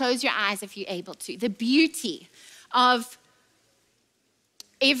 just close your eyes if you're able to. The beauty of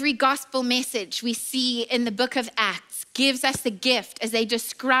every gospel message we see in the book of Acts gives us the gift as they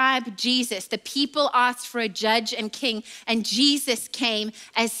describe Jesus. The people asked for a judge and king, and Jesus came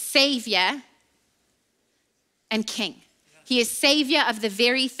as Savior and King. He is Savior of the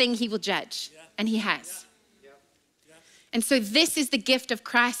very thing he will judge, and he has. And so this is the gift of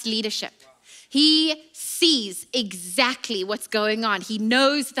Christ's leadership. He sees exactly what's going on. He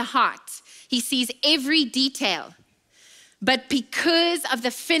knows the heart. He sees every detail. But because of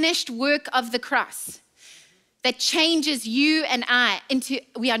the finished work of the cross that changes you and I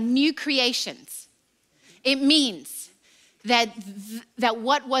we are new creations, it means that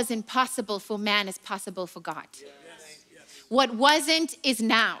what was impossible for man is possible for God. What wasn't is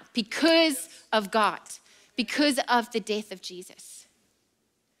now because of God, because of the death of Jesus.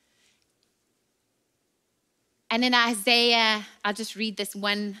 And in Isaiah, I'll just read this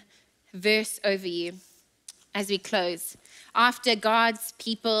one verse over you as we close. After God's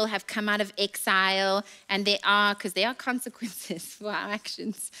people have come out of exile, and because there are consequences for our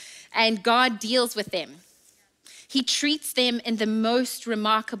actions, and God deals with them. He treats them in the most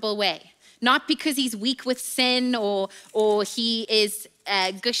remarkable way. Not because he's weak with sin or he is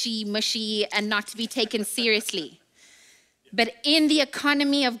gushy, mushy, and not to be taken seriously. But in the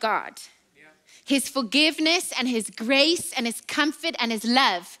economy of God, his forgiveness and his grace and his comfort and his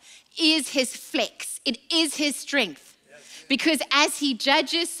love is his flex. It is his strength. Because as he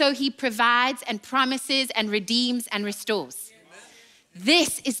judges, so he provides and promises and redeems and restores.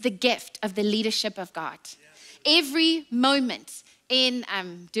 This is the gift of the leadership of God. Every moment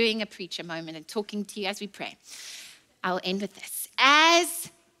I'm doing a preacher moment and talking to you as we pray. I'll end with this. As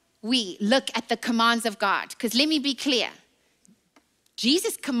we look at the commands of God, because let me be clear,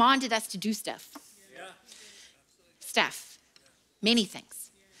 Jesus commanded us to do stuff. Many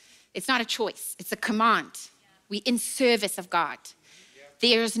things. It's not a choice, it's a command. We're in service of God.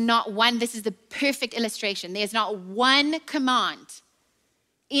 There's not one, this is the perfect illustration. There's not one command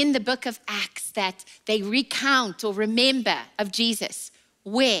in the book of Acts that they recount or remember of Jesus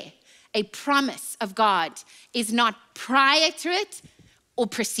where a promise of God is not prior to it or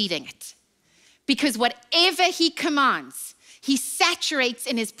preceding it. Because whatever he commands, he saturates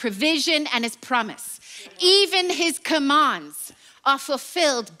in his provision and his promise. Even his commands are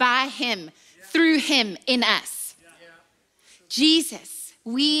fulfilled by him, through him, in us. Jesus,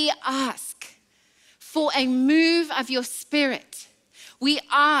 we ask for a move of your spirit. We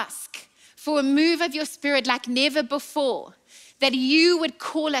ask for a move of your spirit like never before, that you would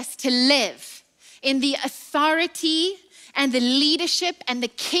call us to live in the authority and the leadership and the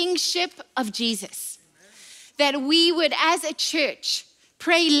kingship of Jesus. That we would, as a church,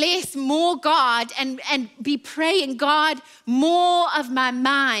 pray less, more God, and be praying, God, more of my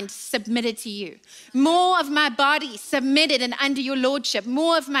mind submitted to you. More of my body submitted and under your lordship.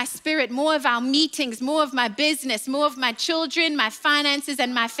 More of my spirit, more of our meetings, more of my business, more of my children, my finances,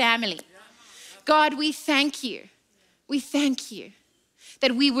 and my family. God, we thank you. We thank you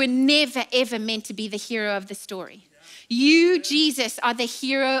that we were never, ever meant to be the hero of the story. You, Jesus, are the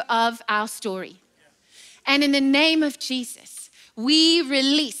hero of our story. And in the name of Jesus, we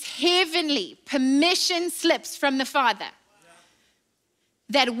release heavenly permission slips from the Father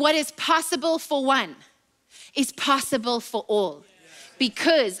that what is possible for one is possible for all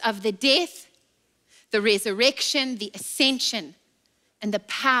because of the death, the resurrection, the ascension, and the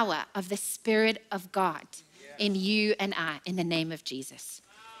power of the Spirit of God in you and I, in the name of Jesus.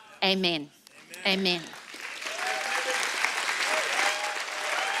 Amen. Amen.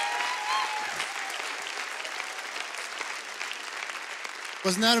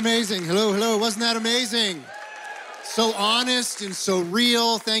 Wasn't that amazing? Hello, hello. Wasn't that amazing? So honest and so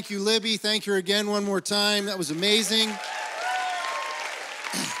real. Thank you, Libby. Thank you again one more time. That was amazing.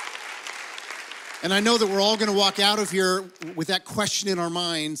 And I know that we're all going to walk out of here with that question in our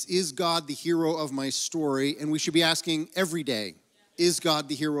minds, is God the hero of my story? And we should be asking every day, is God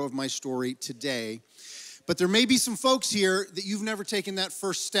the hero of my story today? But there may be some folks here that you've never taken that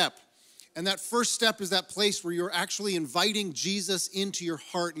first step. And that first step is that place where you're actually inviting Jesus into your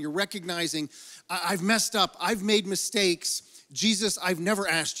heart and you're recognizing, I've messed up, I've made mistakes. Jesus, I've never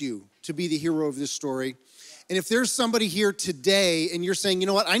asked you to be the hero of this story. And if there's somebody here today and you're saying, you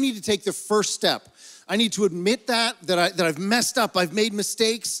know what, I need to take the first step. I need to admit that I've messed up, I've made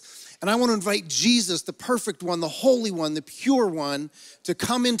mistakes, and I want to invite Jesus, the perfect one, the holy one, the pure one, to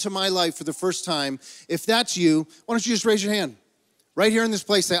come into my life for the first time. If that's you, why don't you just raise your hand? Right here in this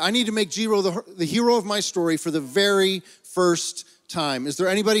place, say, I need to make Jiro the hero of my story for the very first time. Is there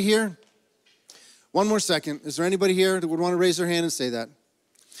anybody here? One more second. Is there anybody here that would want to raise their hand and say that?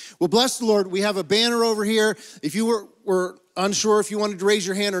 Well, bless the Lord. We have a banner over here. If you were unsure if you wanted to raise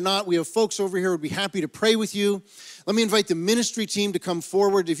your hand or not, we have folks over here who would be happy to pray with you. Let me invite the ministry team to come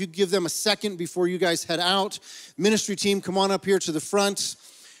forward. If you give them a second before you guys head out. Ministry team, come on up here to the front.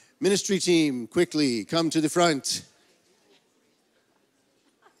 Ministry team, quickly come to the front.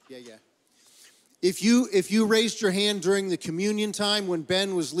 Yeah. If you raised your hand during the communion time when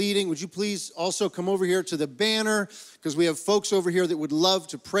Ben was leading, would you please also come over here to the banner, because we have folks over here that would love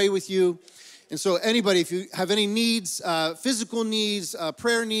to pray with you. And so anybody, if you have any needs, physical needs,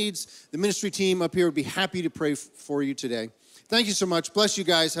 prayer needs, the ministry team up here would be happy to pray for you today. Thank you so much. Bless you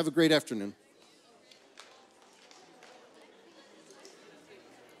guys. Have a great afternoon.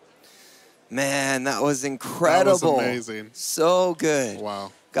 Man, that was incredible. That was amazing. So good.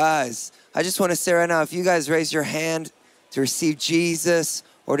 Wow. Guys, I just want to say right now, if you guys raise your hand to receive Jesus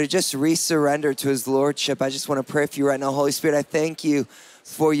or to just resurrender to his lordship, I just want to pray for you right now. Holy Spirit, I thank you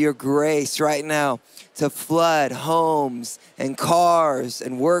for your grace right now to flood homes and cars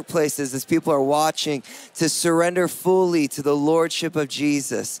and workplaces as people are watching, to surrender fully to the lordship of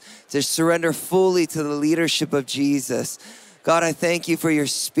Jesus, to surrender fully to the leadership of Jesus. God, I thank you for your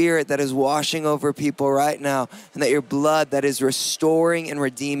spirit that is washing over people right now, and that your blood that is restoring and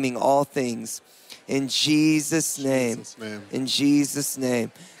redeeming all things. In Jesus' name. In Jesus'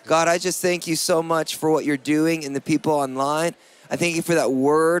 name. God, I just thank you so much for what you're doing in the people online. I thank you for that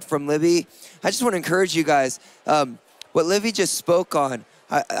word from Libby. I just want to encourage you guys, what Libby just spoke on,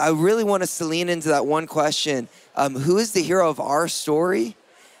 I really want us to lean into that one question. Who is the hero of our story?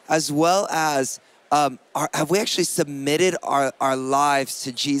 As well as, have we actually submitted our lives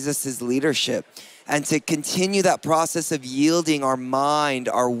to Jesus' leadership? And to continue that process of yielding our mind,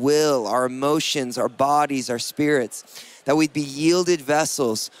 our will, our emotions, our bodies, our spirits, that we'd be yielded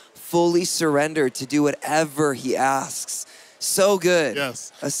vessels, fully surrendered to do whatever he asks. So good.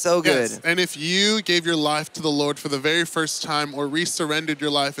 Yes. So good. Yes. And if you gave your life to the Lord for the very first time or resurrendered your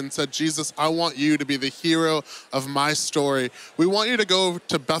life and said, Jesus, I want you to be the hero of my story, we want you to go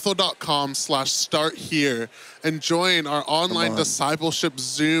to bethel.com/start here and join our online discipleship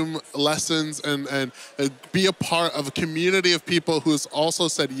Zoom lessons and be a part of a community of people who's also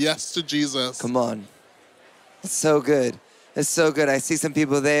said yes to Jesus. Come on. It's so good. It's so good. I see some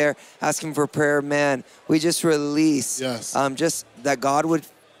people there asking for prayer. Man, we just release just that God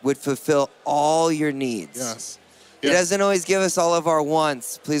would fulfill all your needs. Yes. He doesn't always give us all of our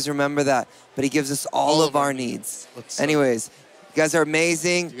wants. Please remember that. But he gives us all of our needs. Anyways, you guys are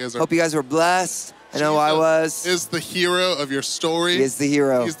amazing. Hope you guys were blessed. I know I was. Is the hero of your story. He is the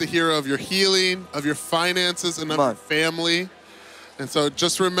hero. He's the hero of your healing, of your finances, and of your family. And so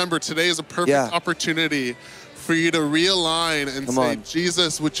just remember, today is a perfect opportunity for you to realign and say,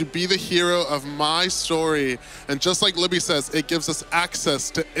 Jesus, would you be the hero of my story? And just like Libby says, it gives us access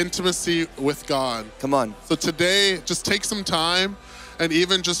to intimacy with God. Come on. So today, just take some time and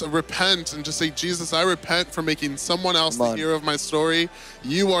even just repent and just say, Jesus, I repent for making someone else the hero of my story.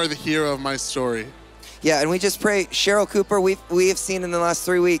 You are the hero of my story. Yeah, and we just pray, Cheryl Cooper, we have seen in the last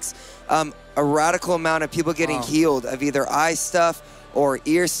 3 weeks a radical amount of people getting healed of either eye stuff or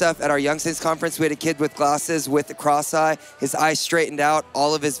ear stuff. At our Young Saints conference, we had a kid with glasses with a cross eye. His eye straightened out.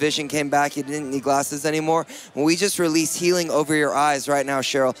 All of his vision came back. He didn't need glasses anymore. And we just release healing over your eyes right now,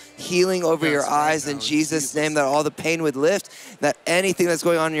 Cheryl. Healing over your eyes in Jesus' name, that all the pain would lift, that anything that's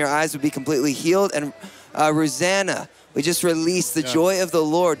going on in your eyes would be completely healed. And Rosanna, we just release the joy of the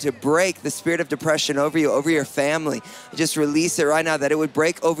Lord to break the spirit of depression over you, over your family. Just release it right now, that it would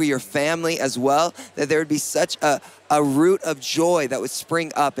break over your family as well, that there would be such a root of joy that would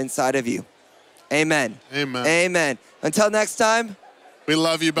spring up inside of you. Amen. Amen. Amen. Until next time. We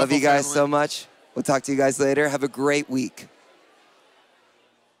love you, Bethel Love you guys family. so much. We'll talk to you guys later. Have a great week.